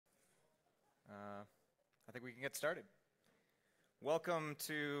I think we can get started. Welcome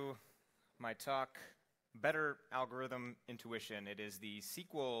to my talk, Better Algorithm Intuition. It is the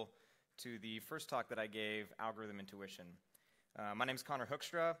sequel to the first talk that I gave, Algorithm Intuition. My name is Conor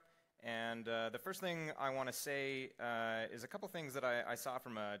Hoekstra, and the first thing I want to say is a couple things that I saw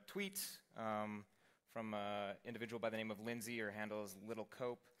from a tweet from an individual by the name of Lindsay. Her handle is Little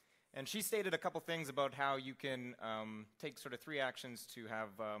Cope. And she stated a couple things about how you can take sort of 3 actions to have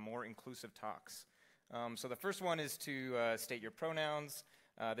more inclusive talks. So the first one is to state your pronouns.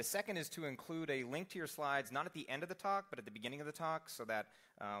 The second is to include a link to your slides, not at the end of the talk, but at the beginning of the talk, so that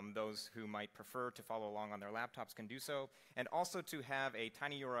those who might prefer to follow along on their laptops can do so. And also to have a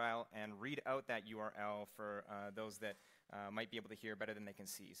tiny URL and read out that URL for those that might be able to hear better than they can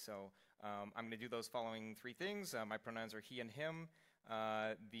see. So I'm going to do those following 3 things. My pronouns are he and him.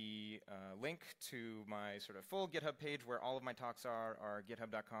 The link to my sort of full GitHub page where all of my talks are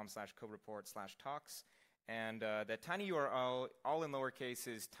github.com/co-report/talks. And the tiny URL, all in lowercase,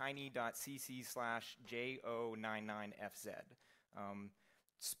 is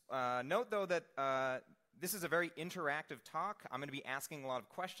tiny.cc/jo99fz. Note, though, that this is a very interactive talk. I'm going to be asking a lot of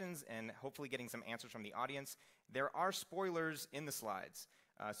questions and hopefully getting some answers from the audience. There are spoilers in the slides.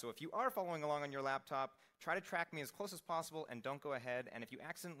 So if you are following along on your laptop, try to track me as close as possible and don't go ahead. And if you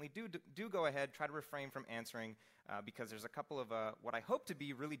accidentally do go ahead, try to refrain from answering because there's a couple of what I hope to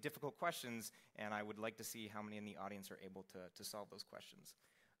be really difficult questions, and I would like to see how many in the audience are able to solve those questions.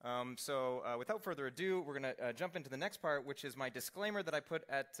 So without further ado, we're going to jump into the next part, which is my disclaimer that I put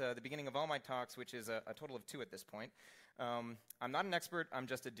at the beginning of all my talks, which is a total of 2 at this point. I'm not an expert, I'm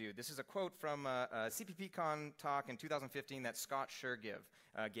just a dude. This is a quote from a CPPCon talk in 2015 that Scott Scher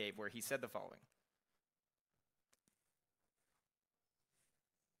gave, where he said the following.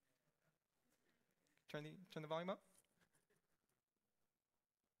 Turn the volume up.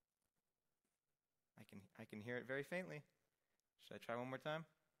 I can hear it very faintly. Should I try one more time?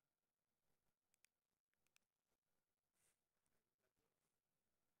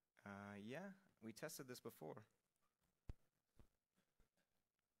 Yeah, we tested this before.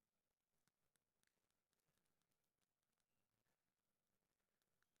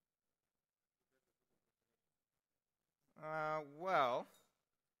 Well,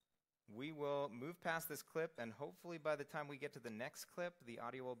 we will move past this clip, and hopefully by the time we get to the next clip, the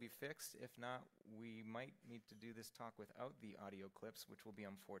audio will be fixed. If not, we might need to do this talk without the audio clips, which will be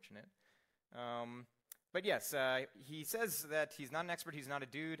unfortunate. But yes, he says that he's not an expert, he's not a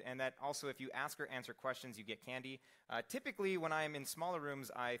dude, and that also if you ask or answer questions, you get candy. Typically, when I'm in smaller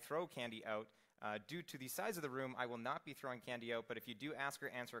rooms, I throw candy out. Due to the size of the room, I will not be throwing candy out, but if you do ask or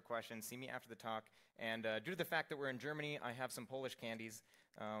answer a question, see me after the talk. And due to the fact that we're in Germany, I have some Polish candies,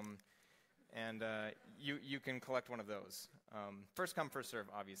 and you can collect one of those. First come, first serve,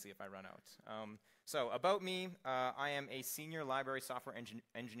 obviously, if I run out. So about me, I am a senior library software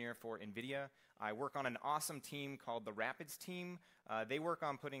engineer for NVIDIA. I work on an awesome team called the Rapids team. They work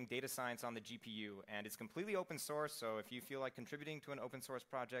on putting data science on the GPU, and it's completely open source. So if you feel like contributing to an open source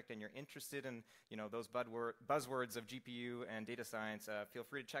project and you're interested in those buzzwords of GPU and data science, feel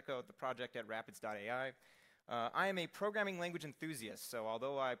free to check out the project at rapids.ai. I am a programming language enthusiast, so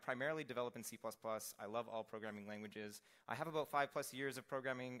although I primarily develop in C++, I love all programming languages. I have about 5+ years of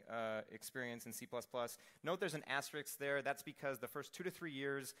programming experience in C++. Note there's an asterisk there. That's because the first 2 to 3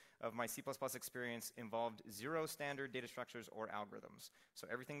 years of my C++ experience involved 0 standard data structures or algorithms. So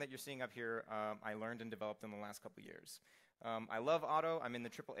everything that you're seeing up here, I learned and developed in the last couple years. I love auto. I'm in the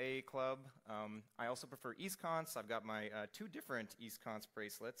AAA club. I also prefer EastConts. I've got my 2 different EastConts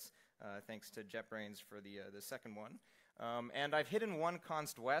bracelets, thanks to JetBrains for the second one. And I've hidden 1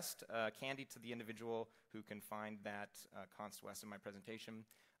 Const West, candy to the individual who can find that Const West in my presentation.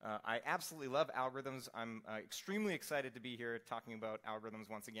 I absolutely love algorithms. I'm extremely excited to be here talking about algorithms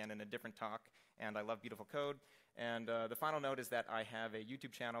once again in a different talk, and I love beautiful code. And the final note is that I have a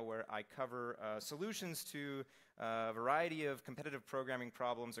YouTube channel where I cover solutions to a variety of competitive programming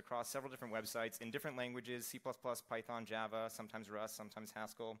problems across several different websites in different languages, C++, Python, Java, sometimes Rust, sometimes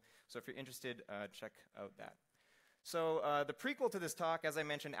Haskell. So if you're interested, check out that. So the prequel to this talk, as I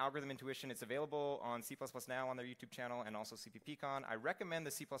mentioned, Algorithm Intuition, it's available on C++ Now on their YouTube channel and also CPPCon. I recommend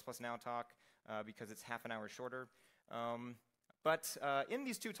the C++ Now talk because it's half an hour shorter. But in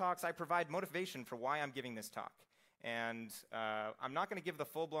these 2 talks, I provide motivation for why I'm giving this talk. And I'm not going to give the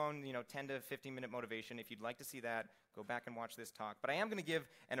full-blown 10 to 15-minute motivation. If you'd like to see that, go back and watch this talk. But I am going to give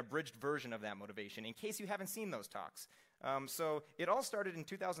an abridged version of that motivation in case you haven't seen those talks. So it all started in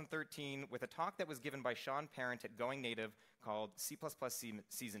 2013 with a talk that was given by Sean Parent at Going Native called C++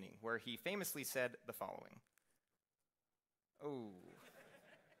 Seasoning, where he famously said the following. Oh.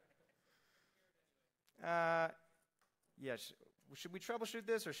 Yeah, should we troubleshoot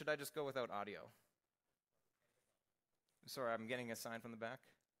this, or should I just go without audio? Sorry, I'm getting a sign from the back.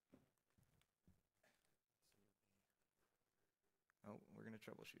 Oh, we're going to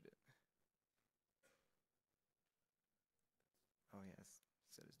troubleshoot it. Oh, yes,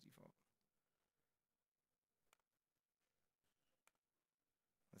 set as default.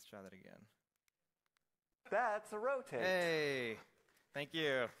 Let's try that again. That's a rotate. Hey, thank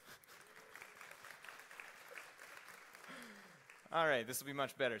you. All right, this will be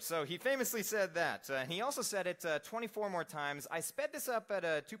much better. So he famously said that. And he also said it 24 more times. I sped this up at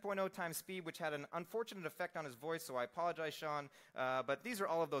a 2.0 times speed, which had an unfortunate effect on his voice, so I apologize, Sean. But these are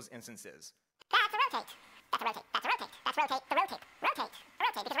all of those instances. That's a rotate. That's a rotate. That's a rotate. That's rotate. The rotate. Rotate.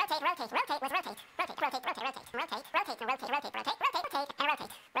 Rotate. Because rotate, rotate, rotate was rotate. Rotate, rotate, rotate, rotate. Rotate, rotate, rotate, rotate, rotate, rotate, and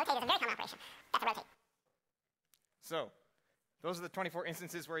rotate. Rotate is a very common operation. That's a rotate. So those are the 24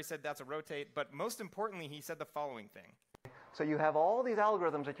 instances where he said that's a rotate. But most importantly, he said the following thing. So you have all these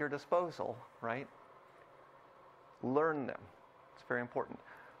algorithms at your disposal, right? Learn them. It's very important.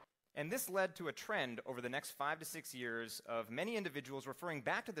 And this led to a trend over the next 5 to 6 years of many individuals referring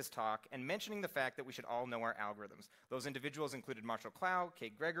back to this talk and mentioning the fact that we should all know our algorithms. Those individuals included Marshall Clough,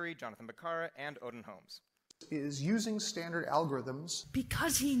 Kate Gregory, Jonathan Becara, and Odin Holmes. Is using standard algorithms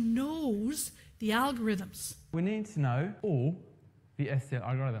because he knows the algorithms. We need to know all the STL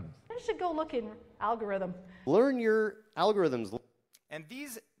algorithms. You should go look in algorithm. Learn your algorithms. And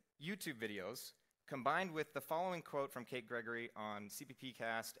these YouTube videos, combined with the following quote from Kate Gregory on CPP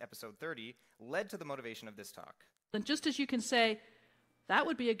Cast episode 30, led to the motivation of this talk. And just as you can say, that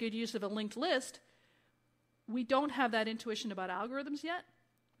would be a good use of a linked list, we don't have that intuition about algorithms yet,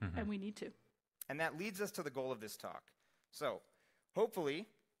 and we need to. And that leads us to the goal of this talk. So, hopefully,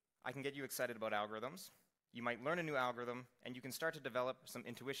 I can get you excited about algorithms. You might learn a new algorithm, and you can start to develop some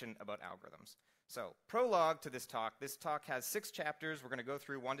intuition about algorithms. So, prologue to this talk. This talk has 6 chapters. We're going to go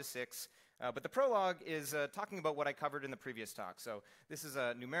through 1 to 6. But the prologue is talking about what I covered in the previous talk. So this is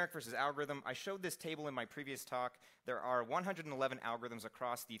a numeric versus algorithm. I showed this table in my previous talk. There are 111 algorithms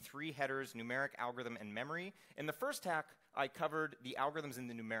across the 3 headers, numeric, algorithm, and memory. In the first talk, I covered the algorithms in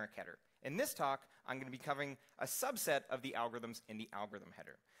the numeric header. In this talk, I'm going to be covering a subset of the algorithms in the algorithm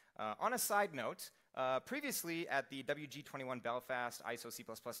header. On a side note, previously at the WG21 Belfast ISO C++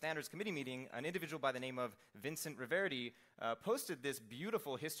 Standards Committee meeting, an individual by the name of Vincent Riverdi posted this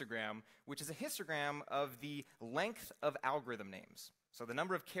beautiful histogram, which is a histogram of the length of algorithm names. So the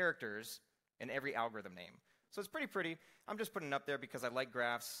number of characters in every algorithm name. So it's pretty pretty. I'm just putting it up there because I like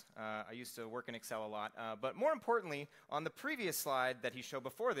graphs. I used to work in Excel a lot. But more importantly, on the previous slide that he showed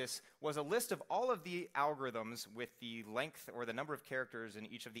before this was a list of all of the algorithms with the length or the number of characters in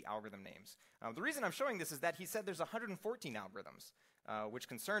each of the algorithm names. The reason I'm showing this is that he said there's 114 algorithms, which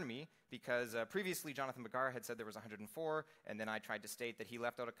concerned me because previously Jonathan Becara had said there was 104, and then I tried to state that he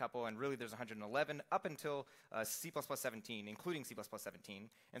left out a couple, and really there's 111 up until C++17, including C++17.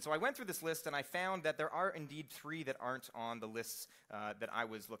 And so I went through this list, and I found that there are indeed 3 that aren't on the lists that I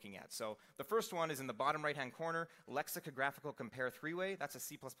was looking at. So the first one is in the bottom right-hand corner, lexicographical compare 3-way. That's a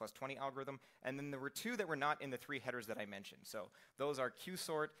C++20 algorithm. And then there were 2 that were not in the 3 headers that I mentioned. So those are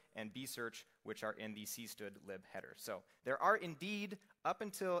qsort and bsearch, which are in the cstd lib header. So there are indeed, up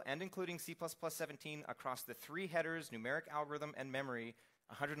until and including C++17, across the 3 headers, numeric, algorithm, and memory,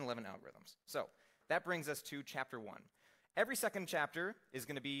 111 algorithms. So that brings us to chapter 1. Every second chapter is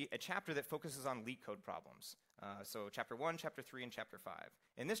going to be a chapter that focuses on LeetCode problems. So chapter 1, chapter 3, and chapter 5.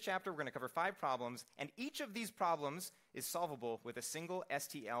 In this chapter, we're going to cover 5 problems, and each of these problems is solvable with a single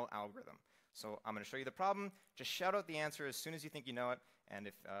STL algorithm. So I'm going to show you the problem. Just shout out the answer as soon as you think you know it, and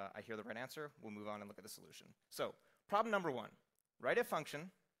if I hear the right answer, we'll move on and look at the solution. So problem number 1, write a function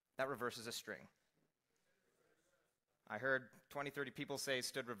that reverses a string. I heard 20, 30 people say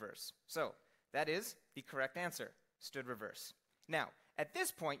stood reverse. So that is the correct answer, stood reverse. Now, at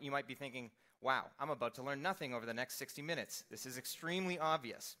this point, you might be thinking, wow, I'm about to learn nothing over the next 60 minutes. This is extremely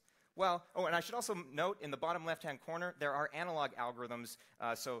obvious. Well, oh, and I should also note in the bottom left-hand corner, there are analog algorithms.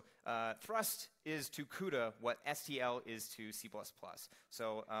 Thrust is to CUDA what STL is to C++.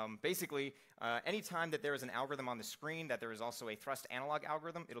 So basically, any time that there is an algorithm on the screen that there is also a thrust analog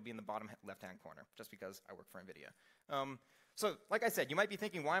algorithm, it'll be in the bottom left-hand corner, just because I work for NVIDIA. So like I said, you might be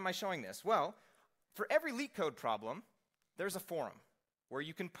thinking, why am I showing this? Well, for every LeetCode problem, there's a forum where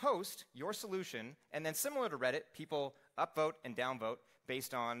you can post your solution, and then similar to Reddit, people upvote and downvote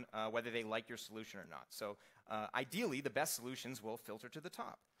based on whether they like your solution or not. So ideally, the best solutions will filter to the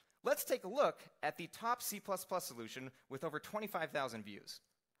top. Let's take a look at the top C++ solution with over 25,000 views.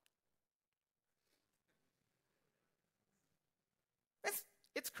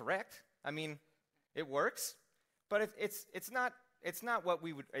 It's correct. I mean, it works. but it's not what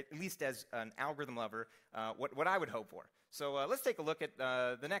we would, at least as an algorithm lover, what I would hope for. So let's take a look at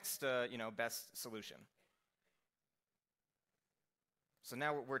the next best solution. So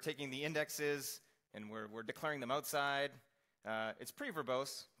now we're taking the indexes and we're declaring them outside. It's pretty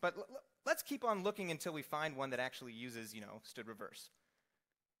verbose, but let's keep on looking until we find one that actually uses stood reverse.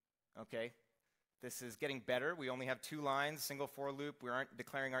 Okay, this is getting better. We only have 2 lines, single for loop. We aren't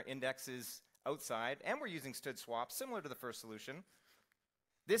declaring our indexes outside, and we're using stood swap, similar to the first solution.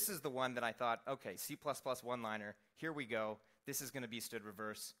 This is the one that I thought, okay, C++ one-liner, here we go. This is going to be stood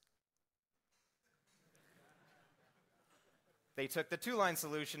reverse. They took the 2-line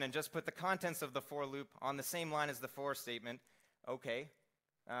solution and just put the contents of the for loop on the same line as the for statement. Okay.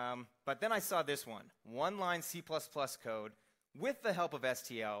 But then I saw this one-line C++ code with the help of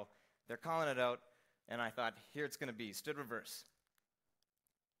STL. They're calling it out, and I thought, here it's going to be, stood reverse.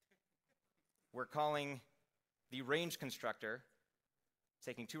 We're calling the range constructor,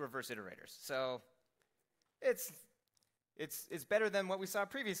 taking 2 reverse iterators. So it's better than what we saw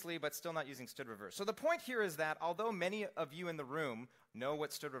previously, but still not using stood reverse. So the point here is that although many of you in the room know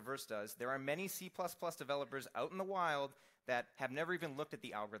what stood reverse does, there are many C++ developers out in the wild that have never even looked at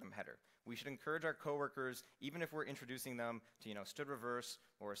the algorithm header. We should encourage our coworkers, even if we're introducing them to stood reverse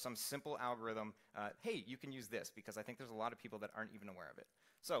or some simple algorithm, hey, you can use this, because I think there's a lot of people that aren't even aware of it.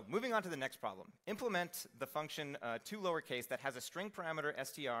 So moving on to the next problem. Implement the function toLowercase that has a string parameter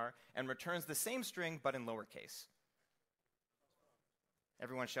str and returns the same string but in lowercase.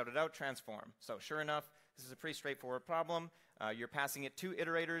 Everyone shouted out, transform. So sure enough, this is a pretty straightforward problem. You're passing it 2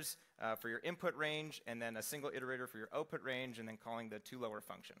 iterators for your input range, and then a single iterator for your output range, and then calling the toLower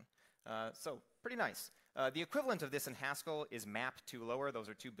function. So pretty nice. The equivalent of this in Haskell is map toLower. Those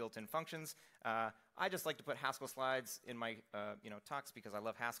are 2 built-in functions. I just like to put Haskell slides in my talks because I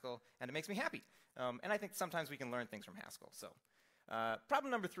love Haskell, and it makes me happy. And I think sometimes we can learn things from Haskell. So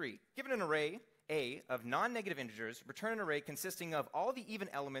problem number 3. Given an array A of non-negative integers, return an array consisting of all the even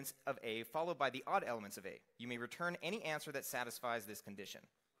elements of A followed by the odd elements of A. You may return any answer that satisfies this condition.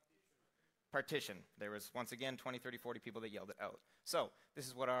 Partition. There was, once again, 20, 30, 40 people that yelled it out. So this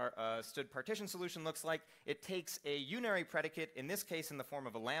is what our stood partition solution looks like. It takes a unary predicate, in this case in the form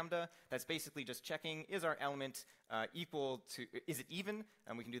of a lambda, that's basically just checking, is our element equal to, is it even?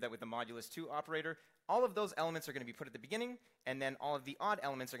 And we can do that with the modulus 2 operator. All of those elements are going to be put at the beginning, and then all of the odd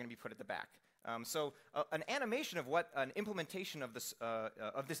elements are going to be put at the back. So an animation of what an implementation of this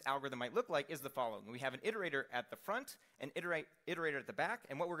algorithm might look like is the following. We have an iterator at the front, an iterator at the back,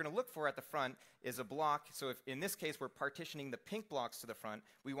 and what we're going to look for at the front is a block. So if in this case we're partitioning the pink blocks to the front,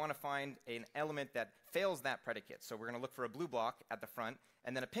 we want to find an element that fails that predicate. So we're going to look for a blue block at the front,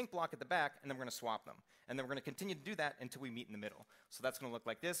 and then a pink block at the back, and then we're going to swap them. And then we're going to continue to do that until we meet in the middle. So that's going to look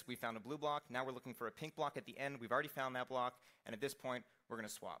like this. We found a blue block. Now we're looking for a pink block at the end. We've already found that block, and at this point we're going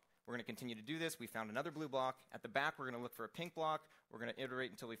to swap. We're going to continue to do this. We found another blue block. At the back, we're going to look for a pink block. We're going to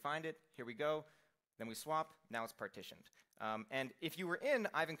iterate until we find it. Here we go. Then we swap. Now it's partitioned. And if you were in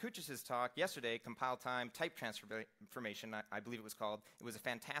Ivan Kuchis' talk yesterday, Compile Time Type Transformation, I believe it was called, it was a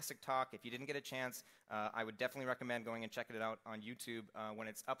fantastic talk. If you didn't get a chance, I would definitely recommend going and checking it out on YouTube when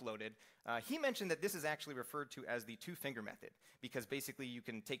it's uploaded. He mentioned that this is actually referred to as the 2-finger method, because basically you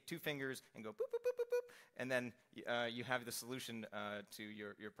can take 2 fingers and go boop, boop, boop, boop, boop, and then you have the solution to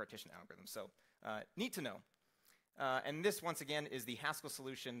your partition algorithm. So neat to know. And this, once again, is the Haskell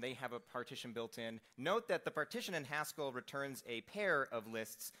solution. They have a partition built in. Note that the partition in Haskell returns a pair of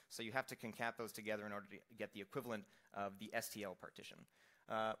lists, so you have to concat those together in order to get the equivalent of the STL partition.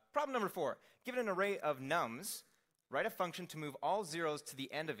 Problem number 4. Given an array of nums, write a function to move all zeros to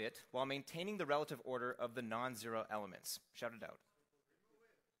the end of it while maintaining the relative order of the non-zero elements. Shout it out.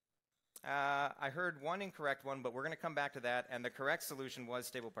 I heard one incorrect one, but we're going to come back to that, and the correct solution was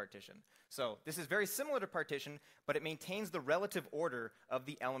stable partition. So this is very similar to partition, but it maintains the relative order of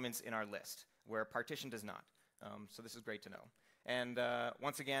the elements in our list, where partition does not. So this is great to know. And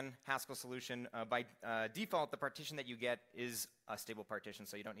once again, Haskell solution, by default, the partition that you get is a stable partition,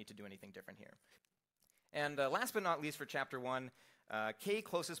 so you don't need to do anything different here. And last but not least for Chapter 1, k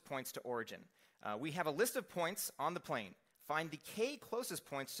closest points to origin. We have a list of points on the plane. Find the k closest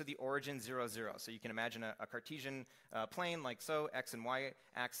points to the origin 0, 0. So you can imagine a Cartesian plane like so, x and y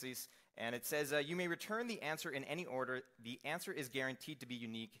axes. And it says you may return the answer in any order. The answer is guaranteed to be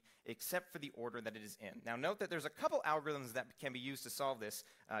unique except for the order that it is in. Now note that there's a couple algorithms that can be used to solve this.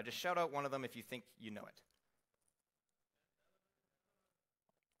 Just shout out one of them if you think you know it.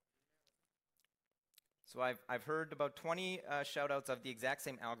 So I've heard about 20 shout outs of the exact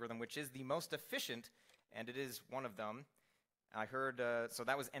same algorithm, which is the most efficient, and it is one of them. I heard, so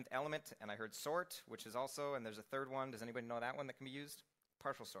that was nth element, and I heard sort, which is also, and there's a third one. Does anybody know that one that can be used?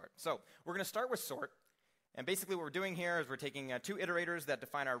 Partial sort. So we're going to start with sort. And basically what we're doing here is we're taking two iterators that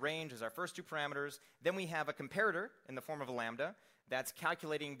define our range as our first two parameters. Then we have a comparator in the form of a lambda that's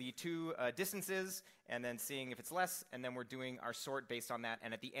calculating the two distances and then seeing if it's less, and then we're doing our sort based on that.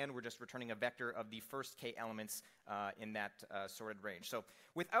 And at the end, we're just returning a vector of the first k elements in that sorted range. So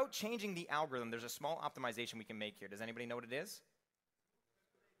without changing the algorithm, there's a small optimization we can make here. Does anybody know what it is?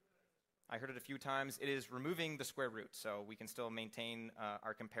 I heard it a few times. It is removing the square root, so we can still maintain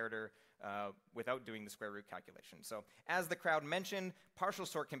our comparator without doing the square root calculation. So as the crowd mentioned, partial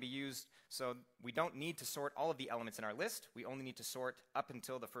sort can be used, so we don't need to sort all of the elements in our list. We only need to sort up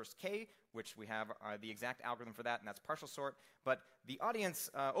until the first k, which we have the exact algorithm for that, and that's partial sort. But the audience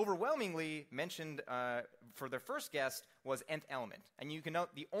overwhelmingly mentioned for their first guess was nth element. And you can note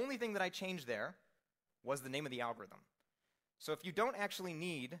the only thing that I changed there was the name of the algorithm. So if you don't actually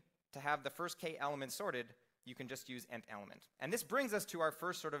need to have the first k element sorted, you can just use nth element. And this brings us to our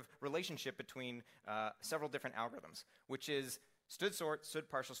first sort of relationship between several different algorithms, which is stood sort, stood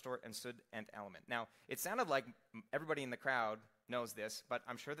partial sort, and stood nth element. Now, it sounded like everybody in the crowd knows this, but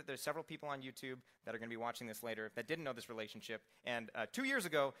I'm sure that there's several people on YouTube that are going to be watching this later that didn't know this relationship. And 2 years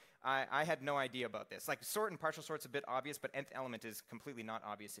ago, I had no idea about this. Like, sort and partial sort's a bit obvious, but nth element is completely not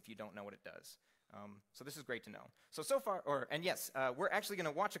obvious if you don't know what it does. So this is great to know. So far, we're actually going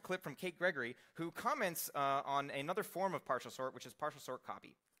to watch a clip from Kate Gregory, who comments on another form of partial sort, which is partial sort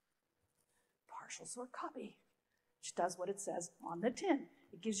copy. Partial sort copy, which does what it says on the tin.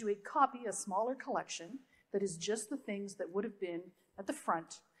 It gives you a copy, a smaller collection, that is just the things that would have been at the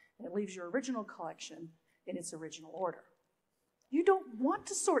front, and it leaves your original collection in its original order. You don't want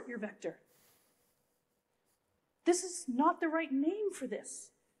to sort your vector. This is not the right name for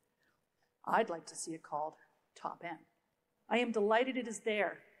this. I'd like to see it called top N. I am delighted it is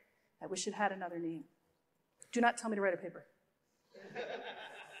there. I wish it had another name. Do not tell me to write a paper.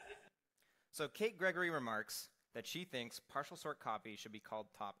 So Kate Gregory remarks that she thinks partial sort copy should be called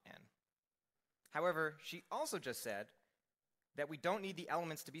top N. However, she also just said that we don't need the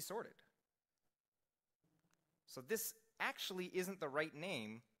elements to be sorted. So this actually isn't the right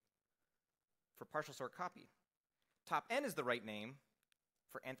name for partial sort copy. Top N is the right name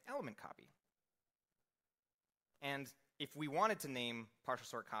for nth element copy. And if we wanted to name partial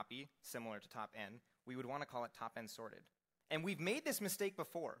sort copy similar to top N, we would want to call it top N sorted. And we've made this mistake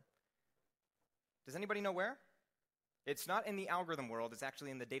before. Does anybody know where? It's not in the algorithm world, it's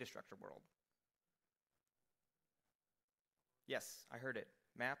actually in the data structure world. Yes, I heard it.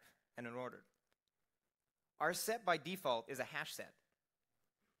 Map and unordered. Our set by default is a hash set.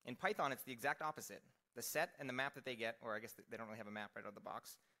 In Python, it's the exact opposite. The set and the map that they get, or I guess they don't really have a map right out of the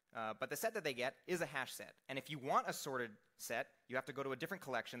box, but the set that they get is a hash set. And if you want a sorted set, you have to go to a different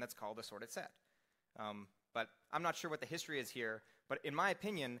collection that's called a sorted set. But I'm not sure what the history is here, but in my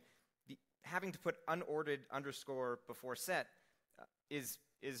opinion, having to put unordered underscore before set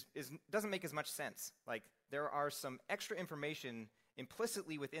doesn't make as much sense. Like, there are some extra information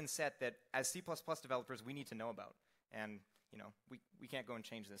implicitly within set that as C++ developers we need to know about. And we can't go and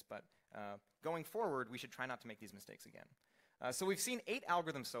change this, but going forward, we should try not to make these mistakes again. So we've seen 8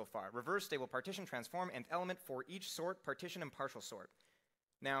 algorithms so far: reverse, stable partition, transform, nth element for each sort, partition, and partial sort.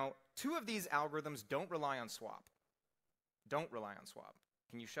 Now, 2 of these algorithms don't rely on swap. Don't rely on swap.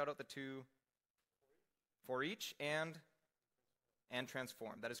 Can you shout out the 2? For each and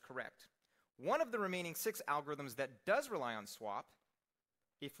transform. That is correct. One of the remaining 6 algorithms that does rely on swap,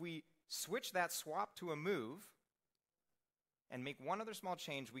 if we switch that swap to a move and make one other small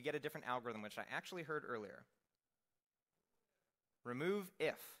change, we get a different algorithm, which I actually heard earlier. Remove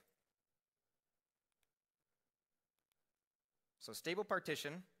if. So stable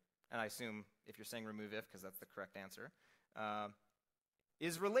partition, and I assume if you're saying remove if, because that's the correct answer,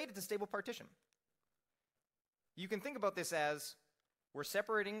 is related to stable partition. You can think about this as we're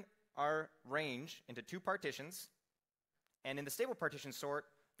separating our range into 2 partitions, and in the stable partition sort,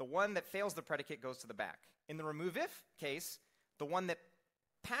 the one that fails the predicate goes to the back. In the remove if case, the one that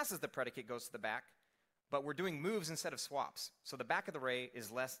passes the predicate goes to the back, but we're doing moves instead of swaps. So the back of the array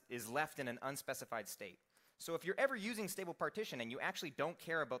is left in an unspecified state. So if you're ever using stable partition and you actually don't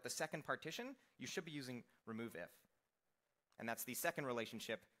care about the second partition, you should be using remove if. And that's the second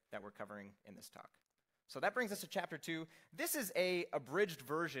relationship that we're covering in this talk. So that brings us to Chapter 2. This is an abridged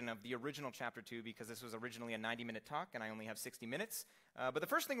version of the original Chapter 2 because this was originally a 90-minute talk and I only have 60 minutes. But the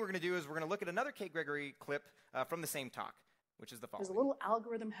first thing we're going to do is we're going to look at another Kate Gregory clip from the same talk, which is the following. There's a little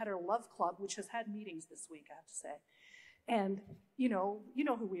algorithm header love club which has had meetings this week, I have to say. And you know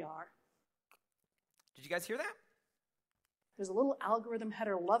who we are. Did you guys hear that? There's a little algorithm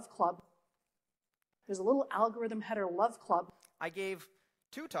header love club. There's a little algorithm header love club. I gave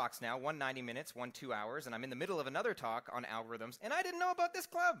 2 talks now, one 90 minutes, one 2 hours, and I'm in the middle of another talk on algorithms, and I didn't know about this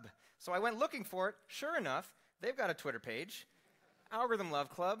club. So I went looking for it. Sure enough, they've got a Twitter page. Algorithm Love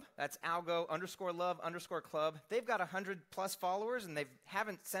Club. That's algo_love_club. They've got 100+ followers, and they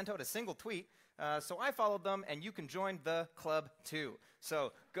haven't sent out a single tweet. So I followed them, and you can join the club too.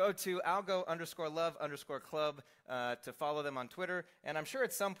 So go to algo_love_club to follow them on Twitter, and I'm sure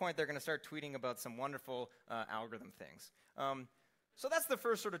at some point they're going to start tweeting about some wonderful algorithm things. So that's the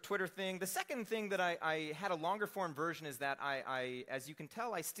first sort of Twitter thing. The second thing that I had a longer form version is that as you can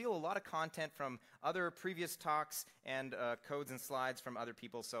tell, I steal a lot of content from other previous talks and codes and slides from other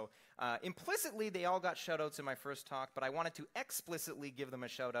people. So implicitly, they all got shout-outs in my first talk, but I wanted to explicitly give them a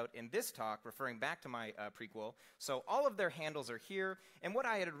shout-out in this talk, referring back to my prequel. So all of their handles are here. And what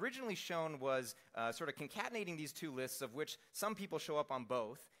I had originally shown was sort of concatenating these 2 lists, of which some people show up on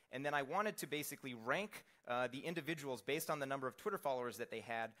both. And then I wanted to basically rank the individuals based on the number of Twitter followers that they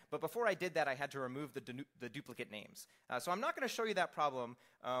had. But before I did that, I had to remove the duplicate names. So I'm not going to show you that problem.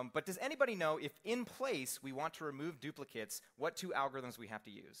 But does anybody know if in place we want to remove duplicates, what 2 algorithms we have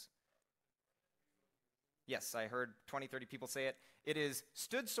to use? Yes, I heard 20, 30 people say it. It is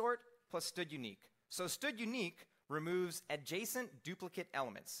std sort plus std unique. So std unique removes adjacent duplicate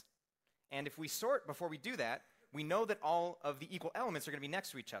elements. And if we sort before we do that, we know that all of the equal elements are going to be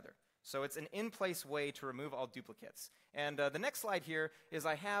next to each other. So it's an in-place way to remove all duplicates. And the next slide here is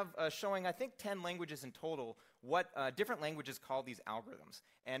I have showing, I think, 10 languages in total, what different languages call these algorithms.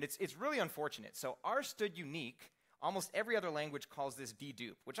 And it's really unfortunate. So our std unique, almost every other language calls this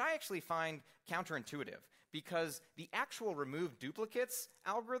dedupe, which I actually find counterintuitive, because the actual remove duplicates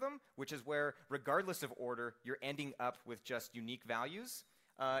algorithm, which is where, regardless of order, you're ending up with just unique values,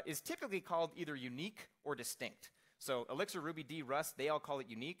 is typically called either unique or distinct. So Elixir, Ruby, D, Rust, they all call it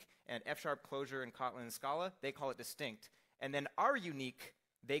unique, and F#, Clojure, and Kotlin and Scala, they call it distinct. And then our unique,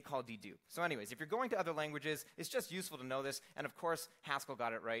 they call dedupe. So anyways, if you're going to other languages, it's just useful to know this. And of course, Haskell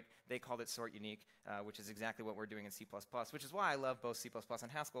got it right. They called it sort unique, which is exactly what we're doing in C++, which is why I love both C++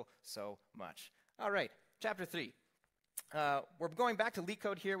 and Haskell so much. All right, chapter 3. We're going back to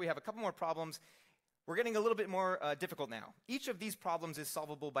LeetCode here. We have a couple more problems. We're getting a little bit more difficult now. Each of these problems is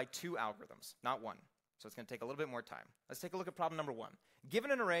solvable by 2 algorithms, not 1. So it's going to take a little bit more time. Let's take a look at problem number 1. Given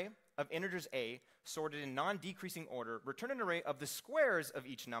an array of integers a sorted in non-decreasing order, return an array of the squares of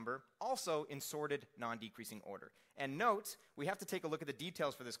each number, also in sorted non-decreasing order. And note, we have to take a look at the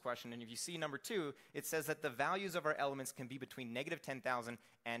details for this question. And if you see number 2, it says that the values of our elements can be between negative 10,000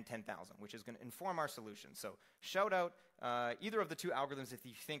 and 10,000, which is going to inform our solution. So shout out either of the 2 algorithms if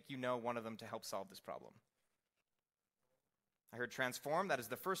you think you know one of them to help solve this problem. I heard transform. That is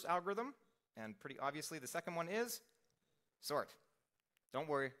the first algorithm. And pretty obviously, the second one is sort. Don't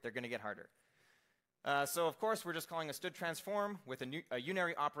worry, they're going to get harder. So of course, we're just calling a std transform with a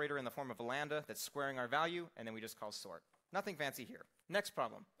unary operator in the form of a lambda that's squaring our value, and then we just call sort. Nothing fancy here. Next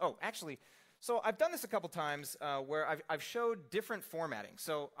problem. Oh, actually, so I've done this a couple times where I've showed different formatting.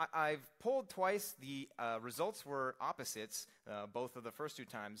 So I've polled twice. The results were opposites, both of the first 2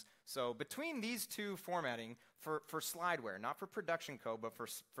 times. So between these 2 formatting, for slideware, not for production code, but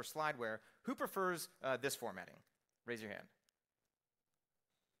for slideware, who prefers this formatting? Raise your hand.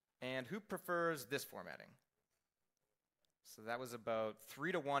 And who prefers this formatting? So that was about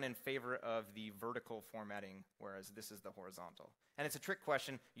 3-to-1 in favor of the vertical formatting, whereas this is the horizontal. And it's a trick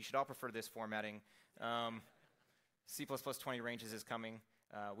question. You should all prefer this formatting. C++ 20 ranges is coming.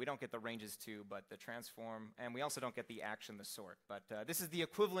 We don't get the ranges too, but the transform, and we also don't get the action, the sort. But this is the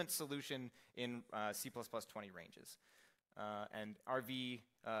equivalent solution in C++ 20 ranges. And RV,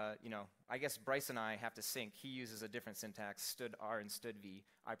 I guess Bryce and I have to sync. He uses a different syntax, std R and std V.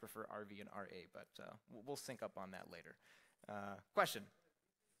 I prefer RV and RA, but we'll sync up on that later. Question?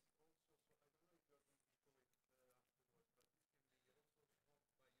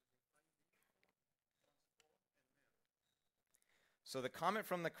 So the comment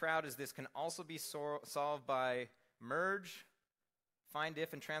from the crowd is this can also be solved by merge, find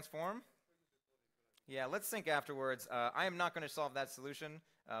if, and transform. Yeah, let's think afterwards. I am not going to solve that solution,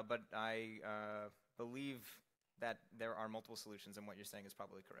 but I believe that there are multiple solutions, and what you're saying is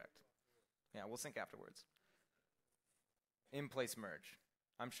probably correct. Yeah, we'll think afterwards. In-place merge.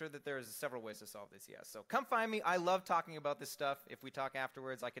 I'm sure that there's several ways to solve this, yes. So come find me. I love talking about this stuff. If we talk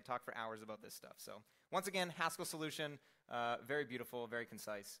afterwards, I could talk for hours about this stuff. So once again, Haskell solution, very beautiful, very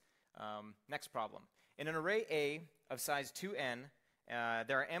concise. Next problem. In an array A of size 2n,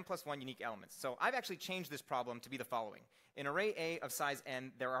 there are n plus 1 unique elements. So I've actually changed this problem to be the following. in array A of size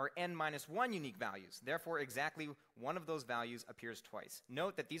n, there are n minus 1 unique values. Therefore, exactly one of those values appears twice.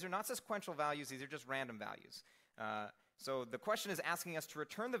 Note that these are not sequential values, these are just random values. So the question is asking us to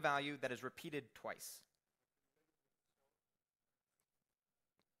return the value that is repeated twice.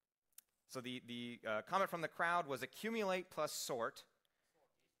 So the comment from the crowd was accumulate plus sort.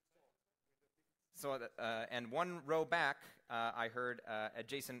 So and one row back, I heard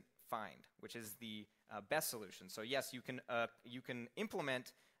adjacent find, which is the best solution. So yes, you can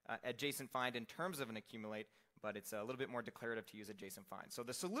implement adjacent find in terms of an accumulate, but it's a little bit more declarative to use adjacent find. So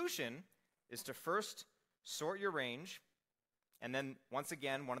the solution is to first sort your range, and then once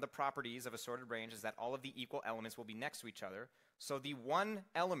again, one of the properties of a sorted range is that all of the equal elements will be next to each other. So the one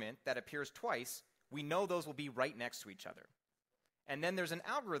element that appears twice, we know those will be right next to each other. And then there's an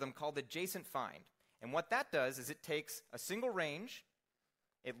algorithm called adjacent find. And what that does is it takes a single range,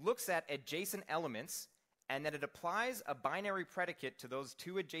 it looks at adjacent elements, and then it applies a binary predicate to those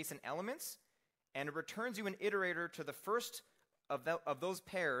two adjacent elements, and it returns you an iterator to the first of those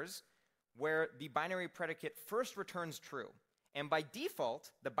pairs where the binary predicate first returns true. And by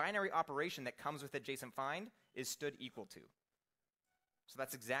default, the binary operation that comes with adjacent find is stood equal to. So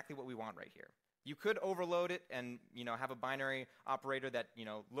that's exactly what we want right here. You could overload it and have a binary operator that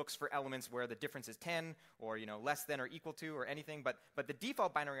looks for elements where the difference is 10 or less than or equal to or anything, but the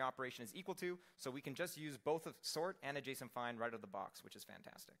default binary operation is equal to, so we can just use both of sort and adjacent find right out of the box, which is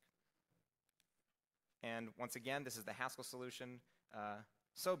fantastic. And once again, this is the Haskell solution.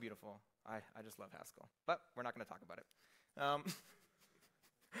 So beautiful. I just love Haskell, but we're not going to talk about it.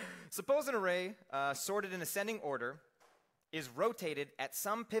 Suppose an array sorted in ascending order is rotated at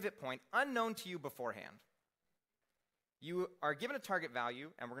some pivot point unknown to you beforehand. You are given a target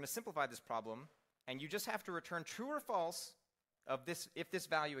value, and we're going to simplify this problem, and you just have to return true or false of this if this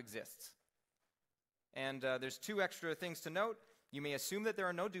value exists. And there's two extra things to note. You may assume that there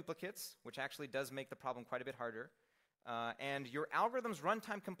are no duplicates, which actually does make the problem quite a bit harder. And your algorithm's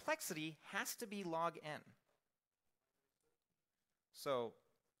runtime complexity has to be log n. So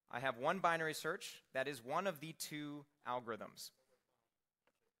I have one binary search that is one of the two algorithms.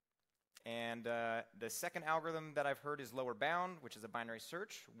 And the second algorithm that I've heard is lower bound, which is a binary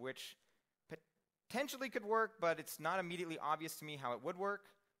search, which potentially could work, but it's not immediately obvious to me how it would work.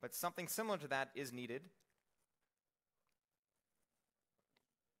 But something similar to that is needed.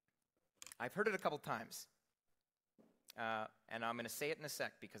 I've heard it a couple times. And I'm going to say it in a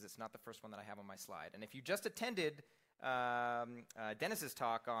sec because it's not the first one that I have on my slide. And if you just attended Dennis's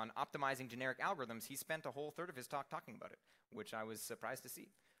talk on optimizing generic algorithms, he spent a whole third of his talk talking about it, which I was surprised to see.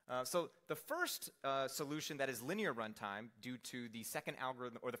 So the first solution that is linear runtime due to the second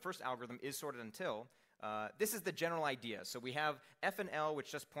algorithm, or the first algorithm is sorted until, this is the general idea. So we have f and l,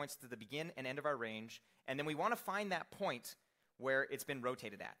 which just points to the begin and end of our range, and then we want to find that point where it's been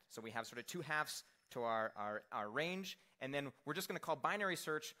rotated at. So we have sort of two halves to our range, and then we're just going to call binary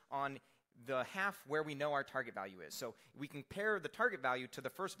search on the half where we know our target value is. So we compare the target value to the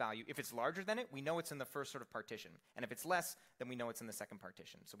first value. If it's larger than it, we know it's in the first sort of partition. And if it's less, then we know it's in the second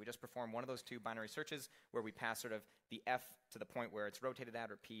partition. So we just perform one of those two binary searches where we pass sort of the f to the point where it's rotated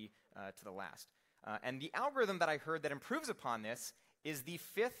at, or p to the last. And the algorithm that I heard that improves upon this is the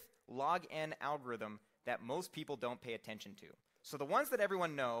fifth log n algorithm that most people don't pay attention to. So the ones that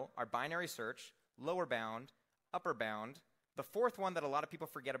everyone know are binary search, lower bound, upper bound. The fourth one that a lot of people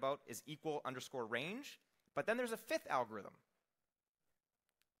forget about is equal underscore range. But then there's a fifth algorithm,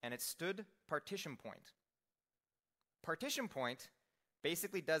 and it's stood partition point. Partition point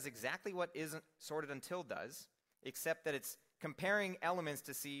basically does exactly what isn't sorted until does, except that it's comparing elements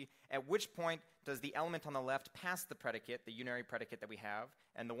to see at which point does the element on the left pass the predicate, the unary predicate that we have,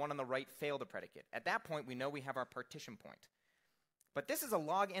 and the one on the right fail the predicate. At that point, we know we have our partition point. But this is a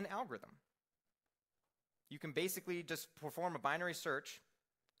log n algorithm. You can basically just perform a binary search,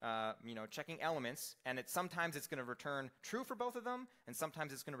 checking elements, and sometimes it's going to return true for both of them, and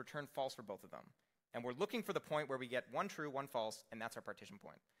sometimes it's going to return false for both of them. And we're looking for the point where we get one true, one false, and that's our partition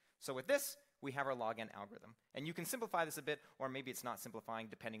point. So with this, we have our log n algorithm. And you can simplify this a bit, or maybe it's not simplifying,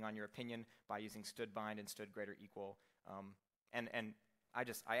 depending on your opinion, by using stood bind and stood greater equal. And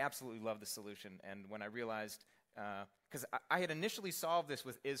I absolutely love this solution. And when I realized, because I had initially solved this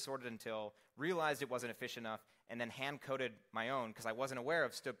with is sorted until, realized it wasn't efficient enough, and then hand-coded my own because I wasn't aware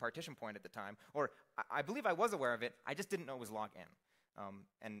of stood partition point at the time. Or I believe I was aware of it, I just didn't know it was log n.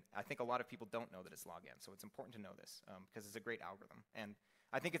 And I think a lot of people don't know that it's log n, so it's important to know this because it's a great algorithm. And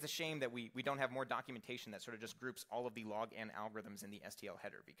I think it's a shame that we don't have more documentation that sort of just groups all of the log n algorithms in the STL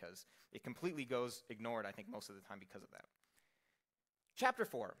header, because it completely goes ignored, I think, most of the time because of that. Chapter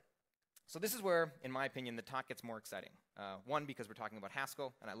 4. So this is where, in my opinion, the talk gets more exciting. One, because we're talking about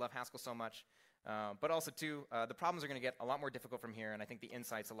Haskell, and I love Haskell so much. But also, two, the problems are going to get a lot more difficult from here, and I think the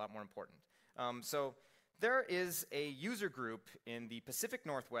insight's a lot more important. So there is a user group in the Pacific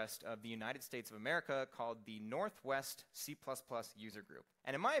Northwest of the United States of America called the Northwest C++ User Group.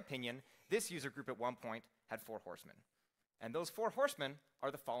 And in my opinion, this user group at one point had 4 horsemen. And those 4 horsemen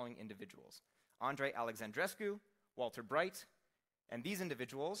are the following individuals: Andrei Alexandrescu, Walter Bright, and these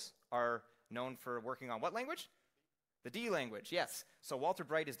individuals are known for working on what language? The D language, yes. So Walter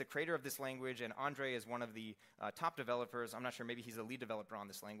Bright is the creator of this language, and Andre is one of the top developers. I'm not sure, maybe he's the lead developer on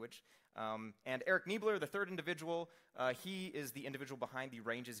this language. And Eric Niebler, the third individual, he is the individual behind the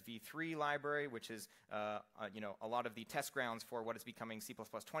Ranges v3 library, which is a lot of the test grounds for what is becoming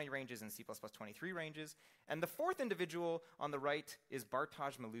C++20 ranges and C++23 ranges. And the fourth individual on the right is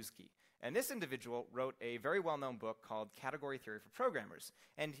Bartosz Milewski. And this individual wrote a very well-known book called Category Theory for Programmers.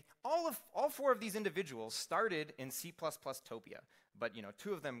 And all 4 of these individuals started in C++topia. But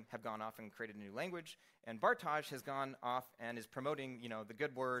 2 of them have gone off and created a new language. And Bartosz has gone off and is promoting the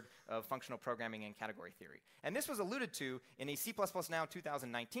good word of functional programming and category theory. And this was alluded to in a C++ Now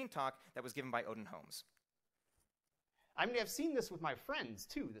 2019 talk that was given by Odin Holmes. I mean, I've seen this with my friends,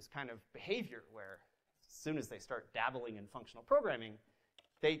 too, this kind of behavior where as soon as they start dabbling in functional programming,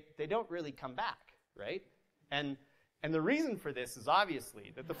 they don't really come back, right? And the reason for this is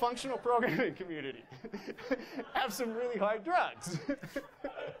obviously that the functional programming community have some really hard drugs.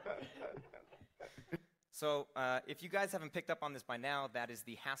 So if you guys haven't picked up on this by now, that is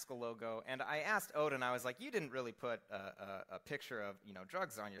the Haskell logo. And I asked Odin, I was like, you didn't really put a picture of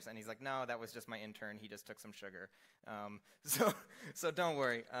drugs on yours. And he's like, no, that was just my intern. He just took some sugar. So don't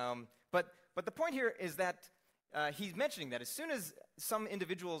worry. But the point here is that he's mentioning that as soon as some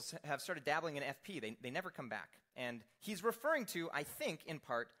individuals have started dabbling in FP, they never come back. And he's referring to, I think, in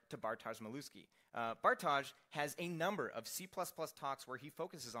part, to Bartosz Milewski. Bartosz has a number of C++ talks where he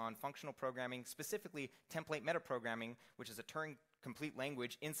focuses on functional programming, specifically template metaprogramming, which is a Turing-complete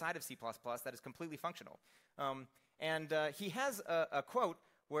language inside of C++ that is completely functional. And he has a quote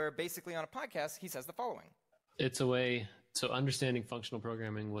where basically on a podcast he says the following. It's a way, so understanding functional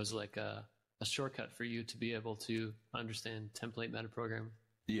programming was like a shortcut for you to be able to understand template metaprogramming.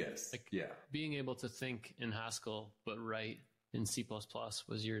 Yes, yeah. Being able to think in Haskell but write in C++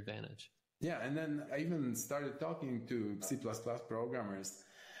 was your advantage. Yeah, and then I even started talking to C++ programmers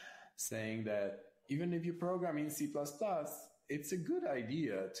saying that even if you program in C++, it's a good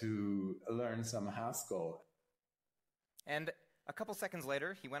idea to learn some Haskell. And a couple seconds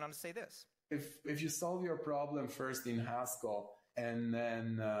later, he went on to say this. If you solve your problem first in Haskell, and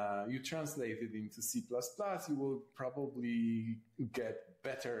then you translate it into C++, you will probably get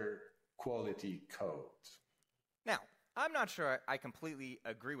better quality code. Now, I'm not sure I completely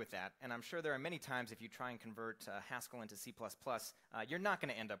agree with that, and I'm sure there are many times if you try and convert Haskell into C++, you're not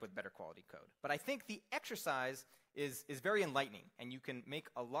going to end up with better quality code. But I think the exercise is very enlightening, and you can make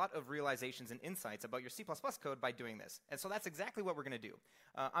a lot of realizations and insights about your C++ code by doing this. And so that's exactly what we're going to do.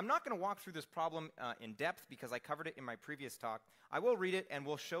 I'm not going to walk through this problem in depth because I covered it in my previous talk. I will read it and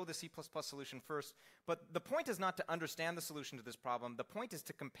we'll show the C++ solution first, but the point is not to understand the solution to this problem. The point is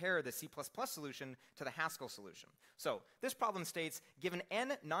to compare the C++ solution to the Haskell solution. So this problem states, given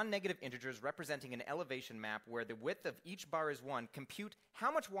n non-negative integers representing an elevation map where the width of each bar is 1, compute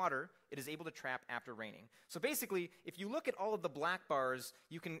how much water it is able to trap after raining. So basically, if you look at all of the black bars,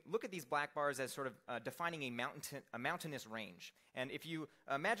 you can look at these black bars as sort of defining a mountainous range. And if you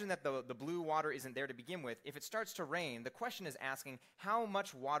imagine that the blue water isn't there to begin with, if it starts to rain, the question is asking how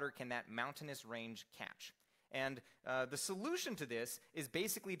much water can that mountainous range catch? And the solution to this is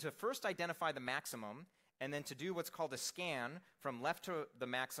basically to first identify the maximum, and then to do what's called a scan from left to the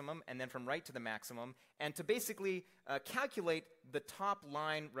maximum and then from right to the maximum, and to basically calculate the top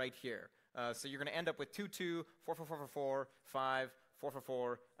line right here. So you're going to end up with 2, 2, 4, 4, 4, 4, 4, 5, 4, 4,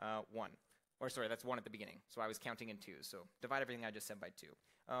 4, 1. Or sorry, that's 1 at the beginning. So I was counting in 2. So divide everything I just said by 2.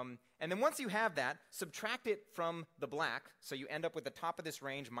 And then once you have that, subtract it from the black. So you end up with the top of this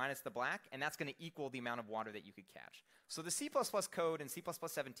range minus the black, and that's going to equal the amount of water that you could catch. So the C++ code in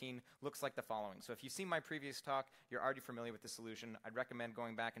C++17 looks like the following. So if you've seen my previous talk, you're already familiar with the solution. I'd recommend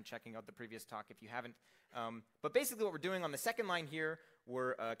going back and checking out the previous talk if you haven't. But basically what we're doing on the second line here,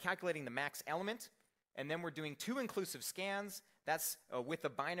 we're calculating the max element, and then we're doing 2 inclusive scans. That's with the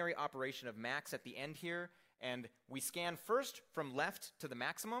binary operation of max at the end here. And we scan first from left to the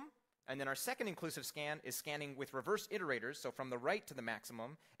maximum, and then our second inclusive scan is scanning with reverse iterators, so from the right to the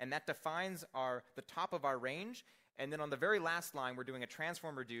maximum, and that defines the top of our range. And then on the very last line, we're doing a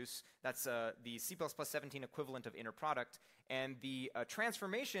transform reduce. That's the C++ 17 equivalent of inner product. And the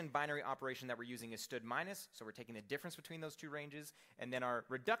transformation binary operation that we're using is stood minus, so we're taking the difference between those two ranges. And then our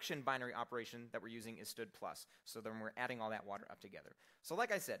reduction binary operation that we're using is stood plus, so then we're adding all that water up together. So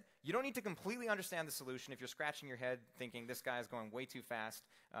like I said, you don't need to completely understand the solution if you're scratching your head thinking this guy is going way too fast.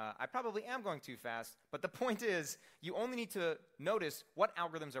 I probably am going too fast, but the point is you only need to notice what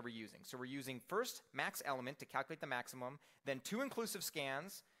algorithms are we using. So we're using first max element to calculate the maximum, then 2 inclusive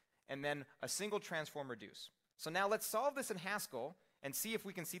scans, and then a single transform reduce. So now let's solve this in Haskell and see if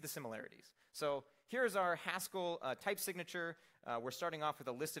we can see the similarities. So here's our Haskell type signature. We're starting off with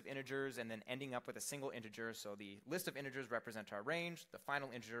a list of integers and then ending up with a single integer. So the list of integers represent our range. The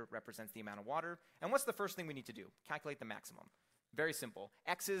final integer represents the amount of water. And what's the first thing we need to do? Calculate the maximum. Very simple.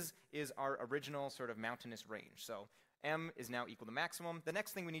 X's is our original sort of mountainous range. So m is now equal to maximum. The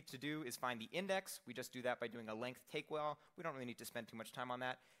next thing we need to do is find the index. We just do that by doing a length take well. We don't really need to spend too much time on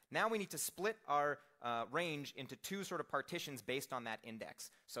that. Now we need to split our range into 2 sort of partitions based on that index.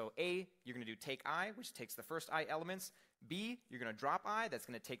 So A, you're going to do take I, which takes the first I elements. B, you're going to drop I, that's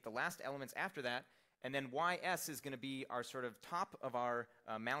going to take the last elements after that. And then YS is going to be our sort of top of our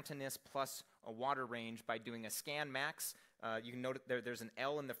mountainous plus a water range by doing a scan max. You can note there's an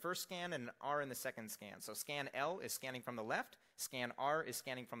L in the first scan and an R in the second scan. So scan L is scanning from the left, scan R is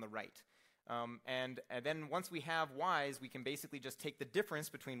scanning from the right. And then once we have Y's, we can basically just take the difference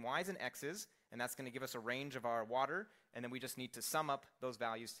between Y's and X's, and that's going to give us a range of our water, and then we just need to sum up those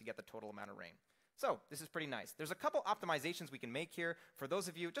values to get the total amount of rain. So this is pretty nice. There's a couple optimizations we can make here. For those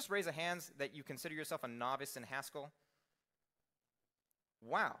of you, just raise a hand that you consider yourself a novice in Haskell.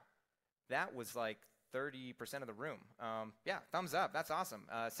 Wow, that was like 30% of the room. Yeah, thumbs up. That's awesome.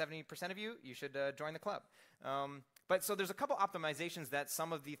 70% of you, you should join the club. But so there's a couple optimizations that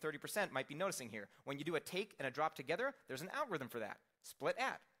some of the 30% might be noticing here. When you do a take and a drop together, there's an algorithm for that. Split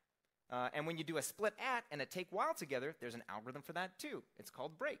at. And when you do a split at and a take while together, there's an algorithm for that too. It's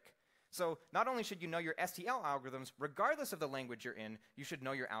called break. So not only should you know your STL algorithms, regardless of the language you're in, you should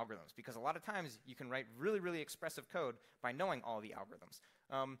know your algorithms, because a lot of times you can write really, really expressive code by knowing all the algorithms.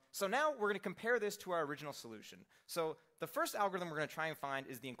 So now we're going to compare this to our original solution. So the first algorithm we're going to try and find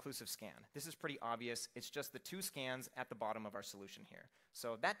is the inclusive scan. This is pretty obvious. It's just the 2 scans at the bottom of our solution here.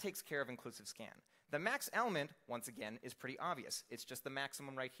 So that takes care of inclusive scan. The max element, once again, is pretty obvious. It's just the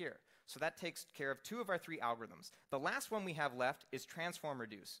maximum right here. So that takes care of 2 of our 3 algorithms. The last one we have left is transform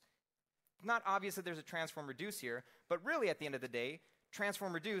reduce. Not obvious that there's a transform reduce here, but really at the end of the day,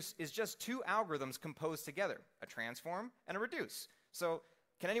 transform reduce is just 2 algorithms composed together, a transform and a reduce. So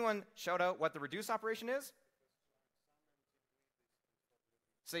can anyone shout out what the reduce operation is?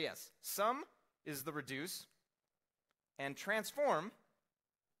 So yes, sum is the reduce, and transform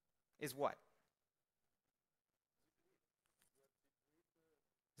is what?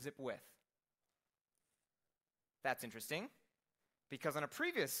 Zip width. That's interesting, because on a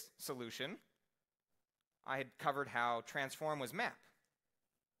previous solution, I had covered how transform was map.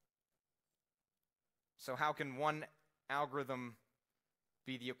 So how can one algorithm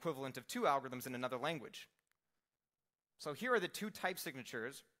be the equivalent of 2 algorithms in another language? So here are the 2 type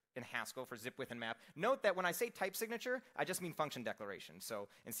signatures in Haskell for zip, width, and map. Note that when I say type signature, I just mean function declaration. So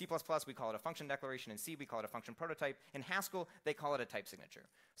in C++, we call it a function declaration. In C, we call it a function prototype. In Haskell, they call it a type signature.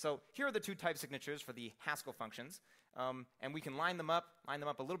 So here are the 2 type signatures for the Haskell functions. And we can line them up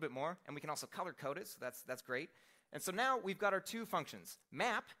a little bit more, and we can also color code it, so that's great. And so now we've got our 2 functions.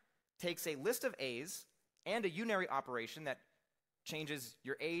 Map takes a list of A's and a unary operation that changes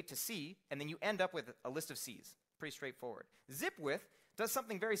your A to C, and then you end up with a list of C's. Pretty straightforward. Zip width does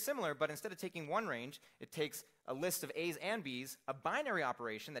something very similar, but instead of taking one range, it takes a list of A's and B's, a binary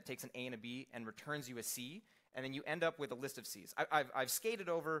operation that takes an A and a B and returns you a C, and then you end up with a list of C's. I've skated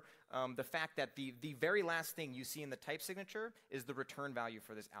over the fact that the very last thing you see in the type signature is the return value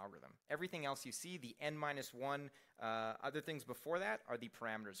for this algorithm. Everything else you see, the n-1 other things before that, are the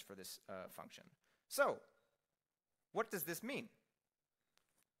parameters for this function. So what does this mean?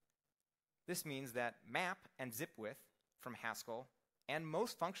 This means that map and zip width from Haskell and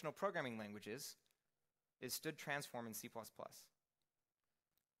most functional programming languages is stood transform in C++.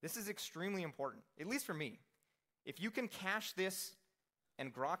 This is extremely important, at least for me. If you can cache this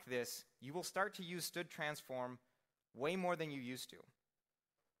and grok this, you will start to use stood transform way more than you used to.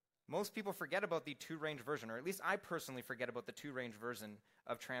 Most people forget about the 2-range version, or at least I personally forget about the 2-range version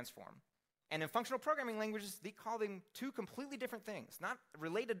of transform. And in functional programming languages, they call them 2 completely different things, not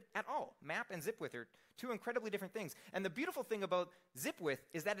related at all. Map and zip width are 2 incredibly different things. And the beautiful thing about zip width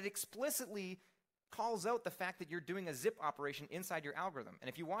is that it explicitly calls out the fact that you're doing a zip operation inside your algorithm. And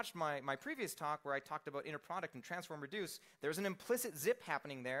if you watched my previous talk where I talked about inner product and transform reduce, there's an implicit zip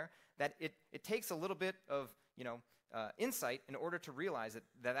happening there that it takes a little bit of insight in order to realize that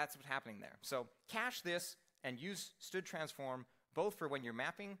that's what's happening there. So cache this and use std transform both for when you're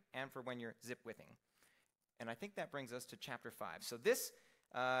mapping and for when you're zip withing. And I think that brings us to chapter 5. So this,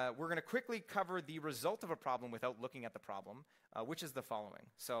 we're going to quickly cover the result of a problem without looking at the problem, which is the following.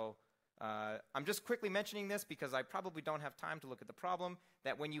 So I'm just quickly mentioning this because I probably don't have time to look at the problem,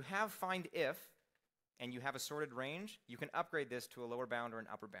 that when you have find if and you have a sorted range, you can upgrade this to a lower bound or an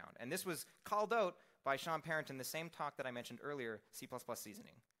upper bound. And this was called out by Sean Parent in the same talk that I mentioned earlier, C++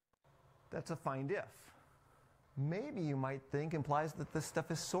 seasoning. That's a find if. Maybe you might think implies that this stuff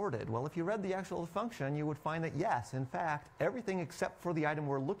is sorted. Well, if you read the actual function, you would find that yes, in fact, everything except for the item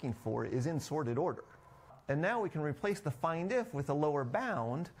we're looking for is in sorted order. And now we can replace the find if with a lower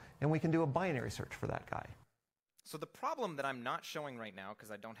bound, and we can do a binary search for that guy. So the problem that I'm not showing right now,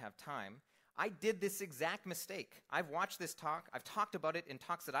 because I don't have time, I did this exact mistake. I've watched this talk, I've talked about it in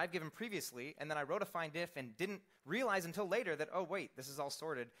talks that I've given previously, and then I wrote a find if and didn't realize until later that, oh wait, this is all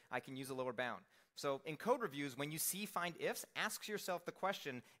sorted, I can use a lower bound. So in code reviews, when you see find ifs, ask yourself the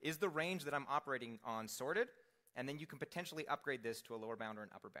question, is the range that I'm operating on sorted? And then you can potentially upgrade this to a lower bound or an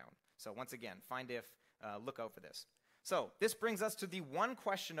upper bound. So once again, find if, look out for this. So this brings us to the one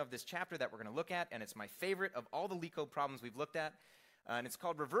question of this chapter that we're going to look at, and it's my favorite of all the LeetCode problems we've looked at, and it's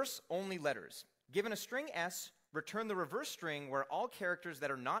called reverse only letters. Given a string S, return the reverse string where all characters that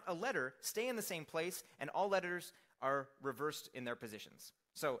are not a letter stay in the same place and all letters are reversed in their positions.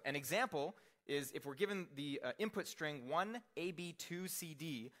 So an example is if we're given the input string 1, A, B, 2, C,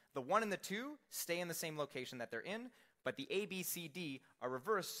 D, the 1 and the 2 stay in the same location that they're in, but the A, B, C, D are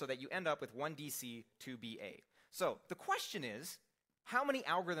reversed so that you end up with 1 DC, 2 BA. So the question is, how many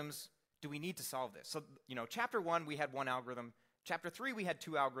algorithms do we need to solve this? So, chapter 1, we had one algorithm. Chapter 3, we had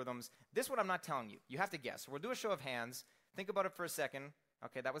 2 algorithms. This one I'm not telling you. You have to guess. We'll do a show of hands. Think about it for a second.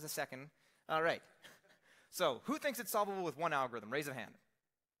 Okay, that was a second. All right. So who thinks it's solvable with one algorithm? Raise a hand.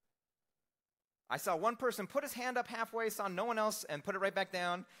 I saw one person put his hand up halfway, saw no one else, and put it right back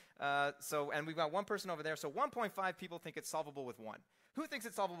down. And we've got one person over there. So 1.5 people think it's solvable with 1. Who thinks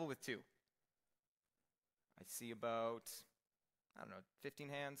it's solvable with 2? I see about, 15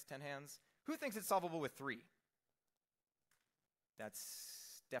 hands, 10 hands. Who thinks it's solvable with 3?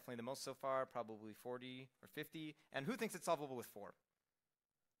 That's definitely the most so far, probably 40 or 50. And who thinks it's solvable with 4?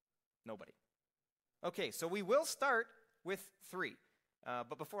 Nobody. Okay, so we will start with 3.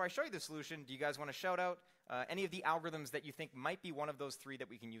 But before I show you the solution, do you guys want to shout out any of the algorithms that you think might be one of those 3 that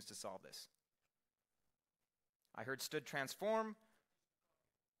we can use to solve this? I heard std transform,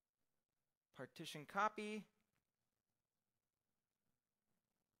 partition copy,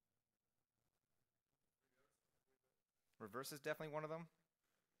 reverse is definitely one of them.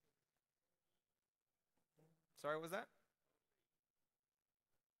 Sorry, what was that?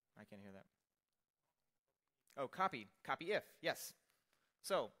 I can't hear that. Oh, copy if, yes.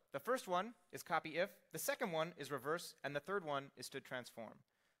 So the first one is copy if, the second one is reverse, and the third one is std transform.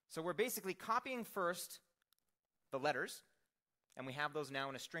 So we're basically copying first the letters, and we have those now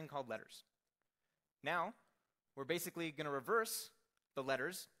in a string called letters. Now, we're basically going to reverse the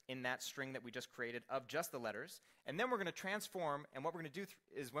letters in that string that we just created of just the letters, and then we're going to transform, and what we're going to do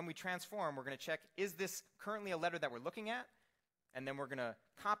is when we transform, we're going to check, is this currently a letter that we're looking at? And then we're going to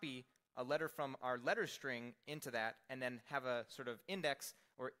copy a letter from our letter string into that, and then have a sort of index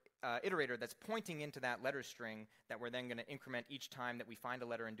or iterator that's pointing into that letter string that we're then going to increment each time that we find a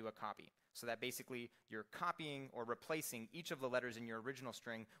letter and do a copy. So that basically you're copying or replacing each of the letters in your original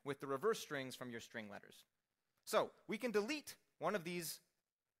string with the reverse strings from your string letters. So we can delete one of these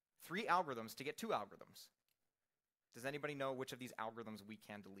 3 algorithms to get 2 algorithms. Does anybody know which of these algorithms we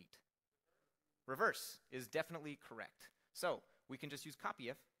can delete? Reverse is definitely correct. So we can just use copy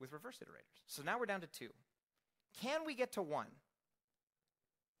if with reverse iterators. So now we're down to 2. Can we get to 1?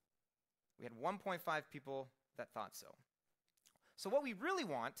 We had 1.5 people that thought so. So what we really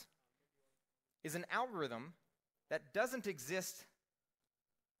want is an algorithm that doesn't exist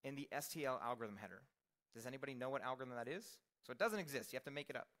in the STL algorithm header. Does anybody know what algorithm that is? So it doesn't exist. You have to make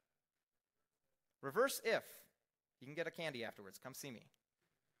it up. Reverse if. You can get a candy afterwards. Come see me.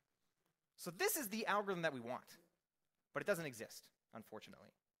 So this is the algorithm that we want. But it doesn't exist, unfortunately.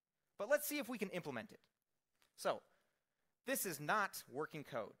 But let's see if we can implement it. So this is not working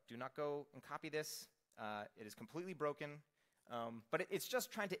code. Do not go and copy this. It is completely broken. But it's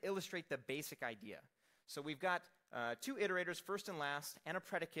just trying to illustrate the basic idea. So we've got 2 iterators, first and last, and a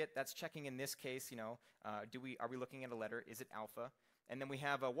predicate that's checking in this case, are we looking at a letter? Is it alpha? And then we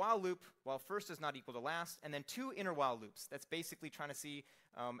have a while loop while first is not equal to last, and then 2 inner while loops. That's basically trying to see,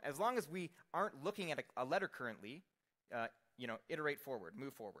 as long as we aren't looking at a letter currently, iterate forward,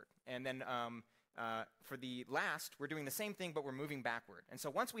 move forward. And then for the last, we're doing the same thing, but we're moving backward. And so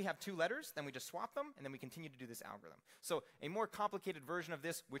once we have 2 letters, then we just swap them, and then we continue to do this algorithm. So a more complicated version of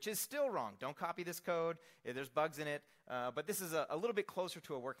this, which is still wrong. Don't copy this code. There's bugs in it. But this is a little bit closer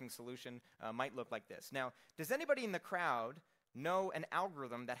to a working solution, might look like this. Now, does anybody in the crowd know an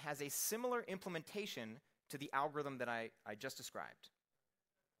algorithm that has a similar implementation to the algorithm that I just described?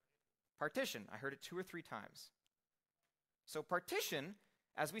 Partition. I heard it 2 or 3 times. So partition,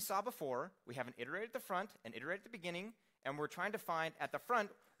 as we saw before, we have an iterator at the front, an iterator at the beginning, and we're trying to find at the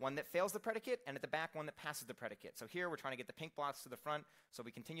front one that fails the predicate and at the back one that passes the predicate. So here we're trying to get the pink blocks to the front, so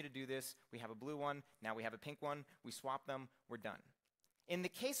we continue to do this. We have a blue one, now we have a pink one, we swap them, we're done. In the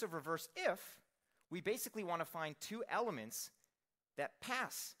case of reverse if, we basically want to find 2 elements that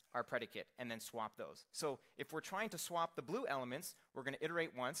pass our predicate and then swap those. So if we're trying to swap the blue elements, we're going to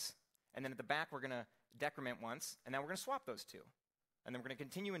iterate once, and then at the back we're going to decrement once, and then we're going to swap those 2. And then we're going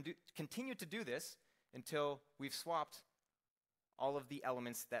to continue to do this until we've swapped all of the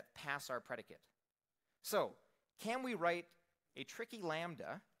elements that pass our predicate. So can we write a tricky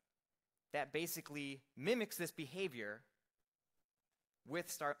lambda that basically mimics this behavior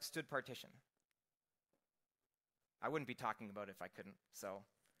with stood partition? I wouldn't be talking about it if I couldn't. So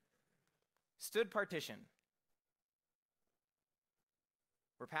stood partition.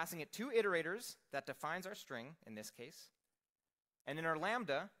 We're passing it 2 iterators that defines our string, in this case. And in our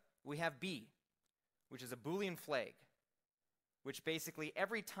lambda, we have b, which is a Boolean flag, which basically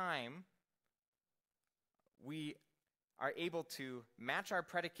every time we are able to match our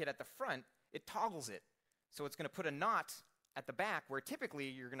predicate at the front, it toggles it. So it's going to put a not at the back, where typically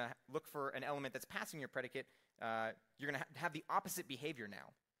you're going to look for an element that's passing your predicate. You're going to have the opposite behavior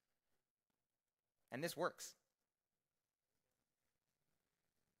now. And this works.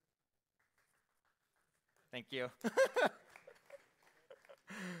 Thank you.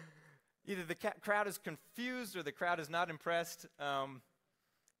 Either the crowd is confused or the crowd is not impressed.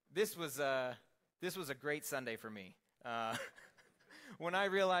 This was a great Sunday for me. When I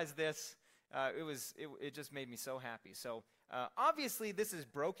realized this, it just made me so happy. So obviously this is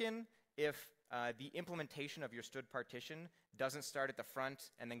broken if the implementation of your stood partition doesn't start at the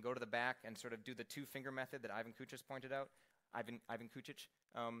front and then go to the back and sort of do the 2-finger method that Ivan Kucic pointed out. Ivan Kucic.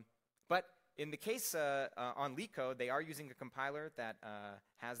 But in the case on LeetCode, they are using a compiler that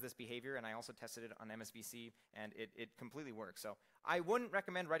has this behavior, and I also tested it on MSVC, and it completely works. So I wouldn't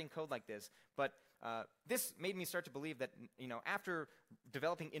recommend writing code like this, but this made me start to believe that, after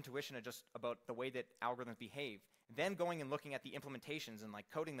developing intuition just about the way that algorithms behave, then going and looking at the implementations and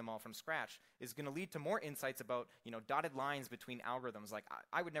coding them all from scratch is going to lead to more insights about dotted lines between algorithms. Like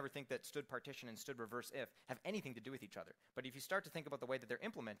I would never think that stood partition and stood reverse if have anything to do with each other. But if you start to think about the way that they're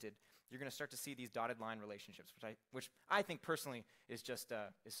implemented, you're going to start to see these dotted line relationships, which I think personally is just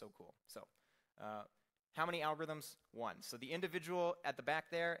is so cool. So how many algorithms? 1. So the individual at the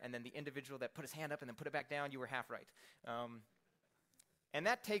back there, and then the individual that put his hand up and then put it back down, you were half right. And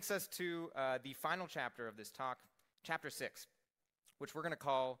that takes us to the final chapter of this talk, Chapter 6, which we're going to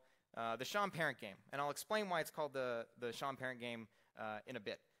call the Sean Parent game. And I'll explain why it's called the Sean Parent game in a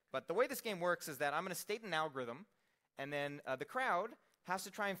bit. But the way this game works is that I'm going to state an algorithm, and then the crowd has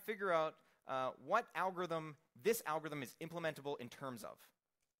to try and figure out what algorithm this algorithm is implementable in terms of,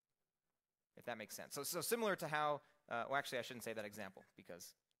 if that makes sense. So similar to how, well, actually, I shouldn't say that example,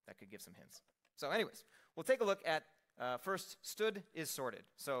 because that could give some hints. So anyways, we'll take a look at, first, stood is sorted.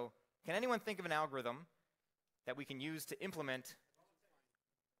 So can anyone think of an algorithm that we can use to implement?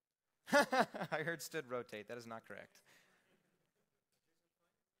 I heard stood rotate. That is not correct.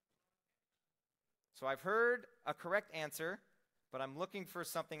 So I've heard a correct answer, but I'm looking for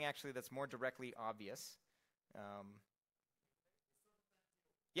something actually that's more directly obvious.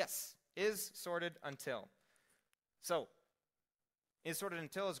 Yes, is sorted until. So is sorted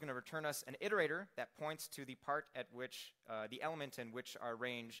until is going to return us an iterator that points to the part at which the element in which our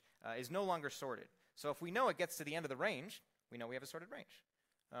range is no longer sorted. So if we know it gets to the end of the range, we know we have a sorted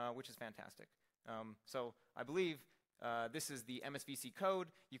range, which is fantastic. So I believe this is the MSVC code.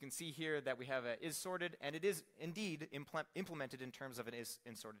 You can see here that we have a is sorted, and it is indeed implemented in terms of an is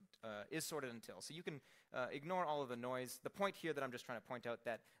sorted until. So you can ignore all of the noise. The point here that I'm just trying to point out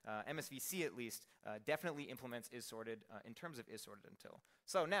that MSVC at least definitely implements is sorted in terms of is sorted until.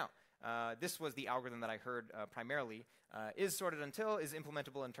 So now, this was the algorithm that I heard primarily. Is sorted until is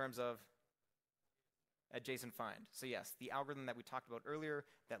implementable in terms of adjacent find. So yes, the algorithm that we talked about earlier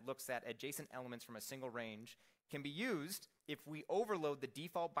that looks at adjacent elements from a single range can be used if we overload the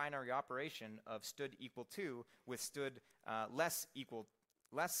default binary operation of stud equal to with stud less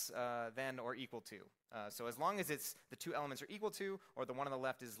than or equal to. So as long as it's the two elements are equal to, or the one on the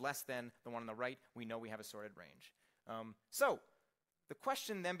left is less than the one on the right, we know we have a sorted range. So the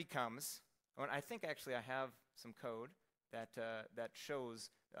question then becomes, and I think actually I have some code that shows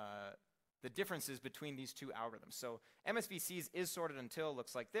the differences between these two algorithms. So MSVC's is sorted until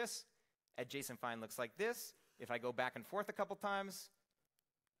looks like this. Adjacent find looks like this. If I go back and forth a couple times,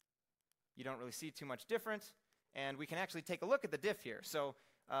 you don't really see too much different. And we can actually take a look at the diff here. So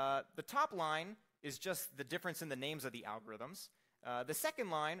the top line is just the difference in the names of the algorithms. The second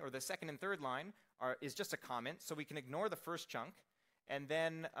line, or the second and third line, is just a comment, so we can ignore the first chunk. And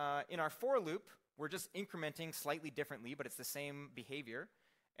then in our for loop, we're just incrementing slightly differently, but it's the same behavior.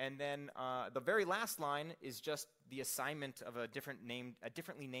 And then the very last line is just the assignment of a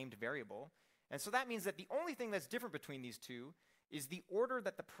differently named variable. And so that means that the only thing that's different between these two is the order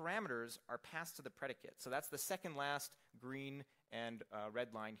that the parameters are passed to the predicate. So that's the second last green and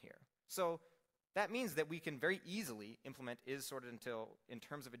red line here. So that means that we can very easily implement is sorted until in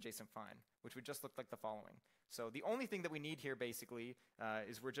terms of adjacent find, which would just look like the following. So the only thing that we need here basically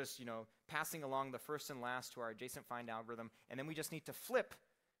is we're just passing along the first and last to our adjacent find algorithm, and then we just need to flip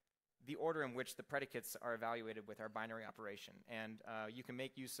the order in which the predicates are evaluated with our binary operation. And you can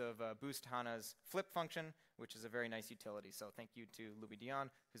make use of Boost HANA's flip function, which is a very nice utility. So thank you to Louis Dion,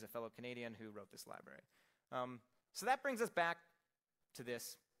 who's a fellow Canadian who wrote this library. So that brings us back to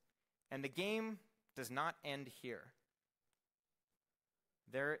this. And the game does not end here.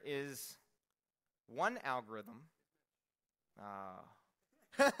 There is one algorithm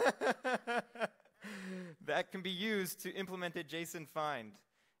that can be used to implement adjacent find.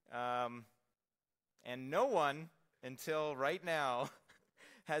 And no one, until right now,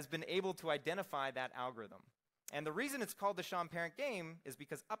 has been able to identify that algorithm. And the reason it's called the Sean Parent game is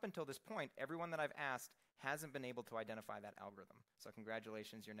because up until this point, everyone that I've asked hasn't been able to identify that algorithm. So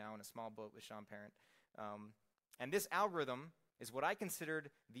congratulations, you're now in a small boat with Sean Parent. And this algorithm is what I considered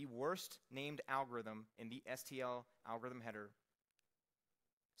the worst named algorithm in the STL algorithm header,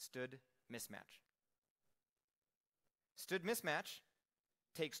 stud mismatch. Stud mismatch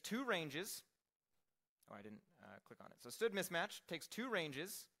takes two ranges. Oh, I didn't click on it. So stud mismatch takes two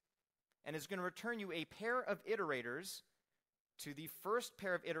ranges and is going to return you a pair of iterators to the first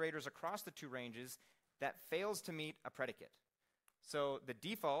pair of iterators across the two ranges that fails to meet a predicate. So the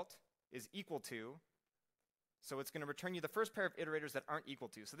default is equal to, so it's going to return you the first pair of iterators that aren't equal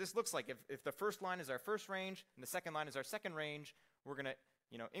to. So this looks like if the first line is our first range and the second line is our second range, we're going to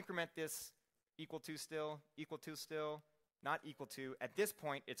increment this equal to still, not equal to. At this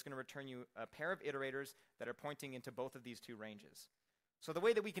point, it's going to return you a pair of iterators that are pointing into both of these two ranges. So the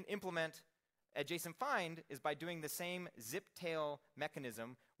way that we can implement adjacent find is by doing the same zip tail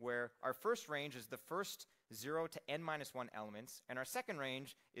mechanism where our first range is the first 0 to n-1 elements, and our second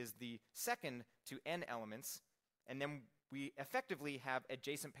range is the second to n elements, and then we effectively have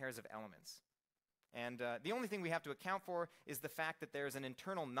adjacent pairs of elements. And the only thing we have to account for is the fact that there's an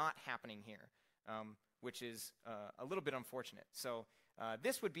internal not happening here, which is a little bit unfortunate. So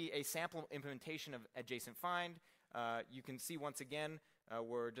this would be a sample implementation of adjacent find. You can see once again,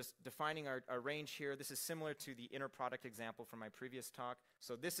 we're just defining our range here. This is similar to the inner product example from my previous talk.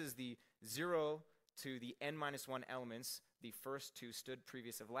 So this is the 0 to the n-1 elements, the first to stud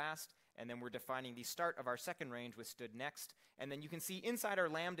previous of last, and then we're defining the start of our second range with stud next. And then you can see inside our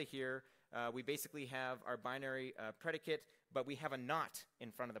lambda here, we basically have our binary predicate, but we have a not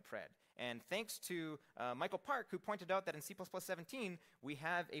in front of the pred. And thanks to Michael Park, who pointed out that in C++17, we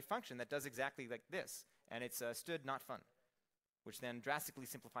have a function that does exactly like this, and it's stud not fun, which then drastically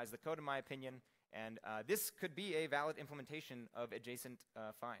simplifies the code, in my opinion. And this could be a valid implementation of adjacent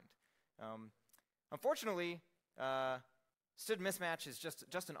find. Unfortunately, stud mismatch is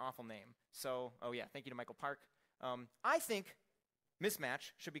just an awful name. So, oh yeah, thank you to Michael Park. I think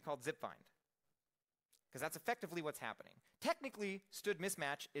mismatch should be called zip find, because that's effectively what's happening. Technically, stud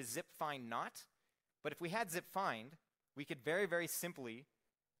mismatch is zip find not, but if we had zip find, we could very, very simply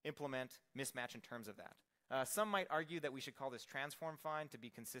implement mismatch in terms of that. Some might argue that we should call this transform find to be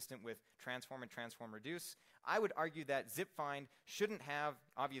consistent with transform and transform reduce. I would argue that zip find shouldn't have,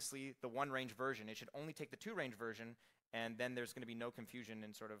 obviously, the one range version. It should only take the two range version, and then there's going to be no confusion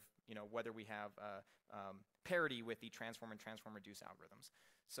in sort of, whether we have parity with the transform and transform reduce algorithms.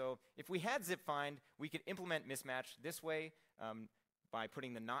 So if we had zip find, we could implement mismatch this way by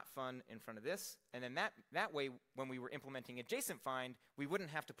putting the not fun in front of this, and then that way, when we were implementing adjacent find, we wouldn't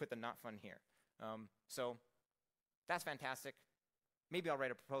have to put the not fun here. So that's fantastic. Maybe I'll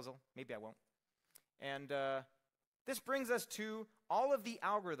write a proposal. Maybe I won't. And this brings us to all of the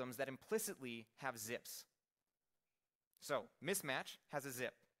algorithms that implicitly have zips. So mismatch has a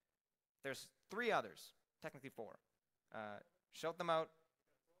zip. There's 3 others, technically 4. Shout them out.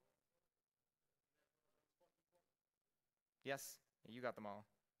 Yes, you got them all.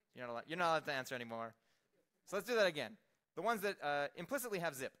 You're not allowed to answer anymore. So let's do that again. The ones that implicitly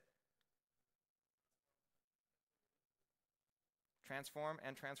have zip. Transform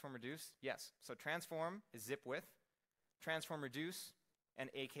and transform reduce? Yes. So transform is zip with. Transform reduce, and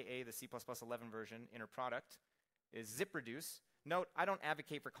AKA the C++11 version, inner product, is zip reduce. Note, I don't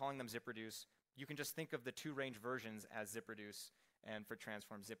advocate for calling them zip reduce. You can just think of the 2 range versions as zip reduce, and for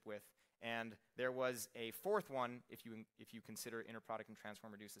transform, zip with. And there was a 4th one, if you consider inner product and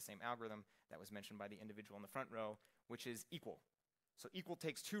transform reduce the same algorithm, that was mentioned by the individual in the front row, which is equal. So equal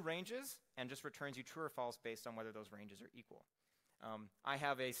takes 2 ranges and just returns you true or false based on whether those ranges are equal. I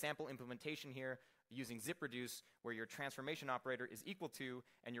have a sample implementation here using zip reduce, where your transformation operator is equal to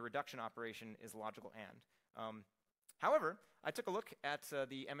and your reduction operation is logical and. However, I took a look at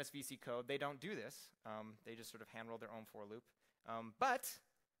the MSVC code. They don't do this. They just sort of hand roll their own for loop. But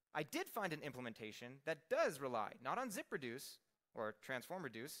I did find an implementation that does rely not on zip reduce or transform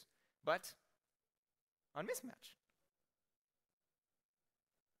reduce, but on mismatch.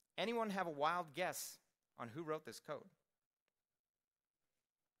 Anyone have a wild guess on who wrote this code?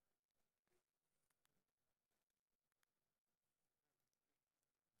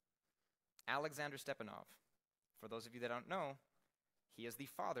 Alexander Stepanov. For those of you that don't know, he is the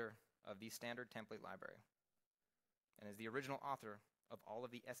father of the standard template library and is the original author of all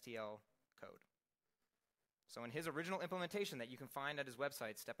of the STL code. So in his original implementation that you can find at his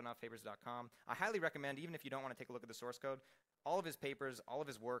website, stepanovpapers.com, I highly recommend, even if you don't want to take a look at the source code, all of his papers, all of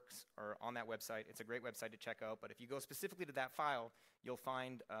his works are on that website. It's a great website to check out, but if you go specifically to that file, you'll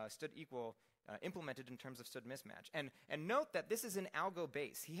find std equal implemented in terms of std mismatch. And note that this is an algo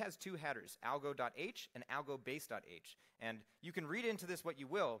base. He has 2 headers, algo.h and algo-base.h. And you can read into this what you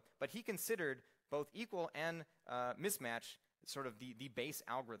will, but he considered both equal and mismatch sort of the base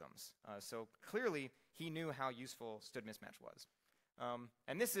algorithms. So clearly, he knew how useful std mismatch was.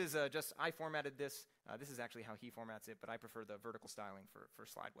 And this is just, I formatted this. This is actually how he formats it, but I prefer the vertical styling for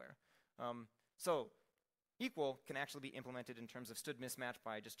slideware. So equal can actually be implemented in terms of std mismatch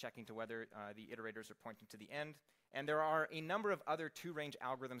by just checking to whether the iterators are pointing to the end. And there are a number of other 2-range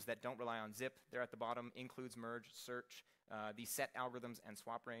algorithms that don't rely on zip. They're at the bottom, includes, merge, search, the set algorithms, and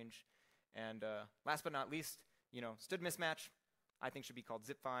swap range. And last but not least, std mismatch, I think should be called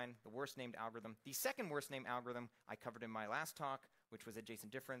zipfind, the worst named algorithm. The second worst named algorithm I covered in my last talk, which was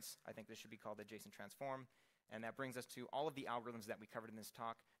adjacent difference. I think this should be called adjacent transform. And that brings us to all of the algorithms that we covered in this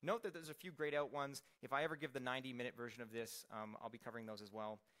talk. Note that there's a few grayed out ones. If I ever give the 90-minute version of this, I'll be covering those as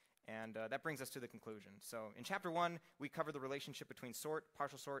well. And that brings us to the conclusion. So in Chapter 1, we covered the relationship between sort,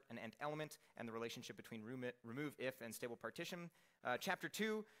 partial sort, and end element, and the relationship between remove if and stable partition. Chapter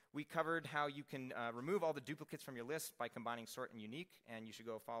 2, we covered how you can remove all the duplicates from your list by combining sort and unique, and you should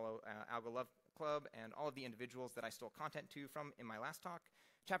go follow Algo Love Club and all of the individuals that I stole content to from in my last talk.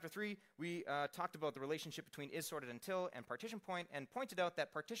 Chapter 3, we talked about the relationship between isSortedUntil and partition point, and pointed out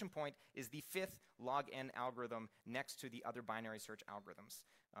that partition point is the 5th log n algorithm next to the other binary search algorithms.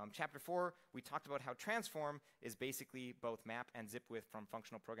 Chapter 4, we talked about how transform is basically both map and zip with from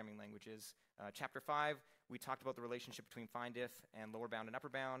functional programming languages. Chapter 5, we talked about the relationship between findIf and lower bound and upper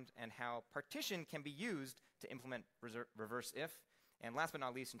bound, and how partition can be used to implement reverse if. And last but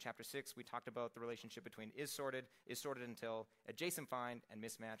not least, in Chapter 6, we talked about the relationship between isSortedUntil, adjacent find, and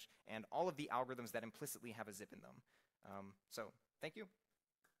mismatch, and all of the algorithms that implicitly have a zip in them. So thank you.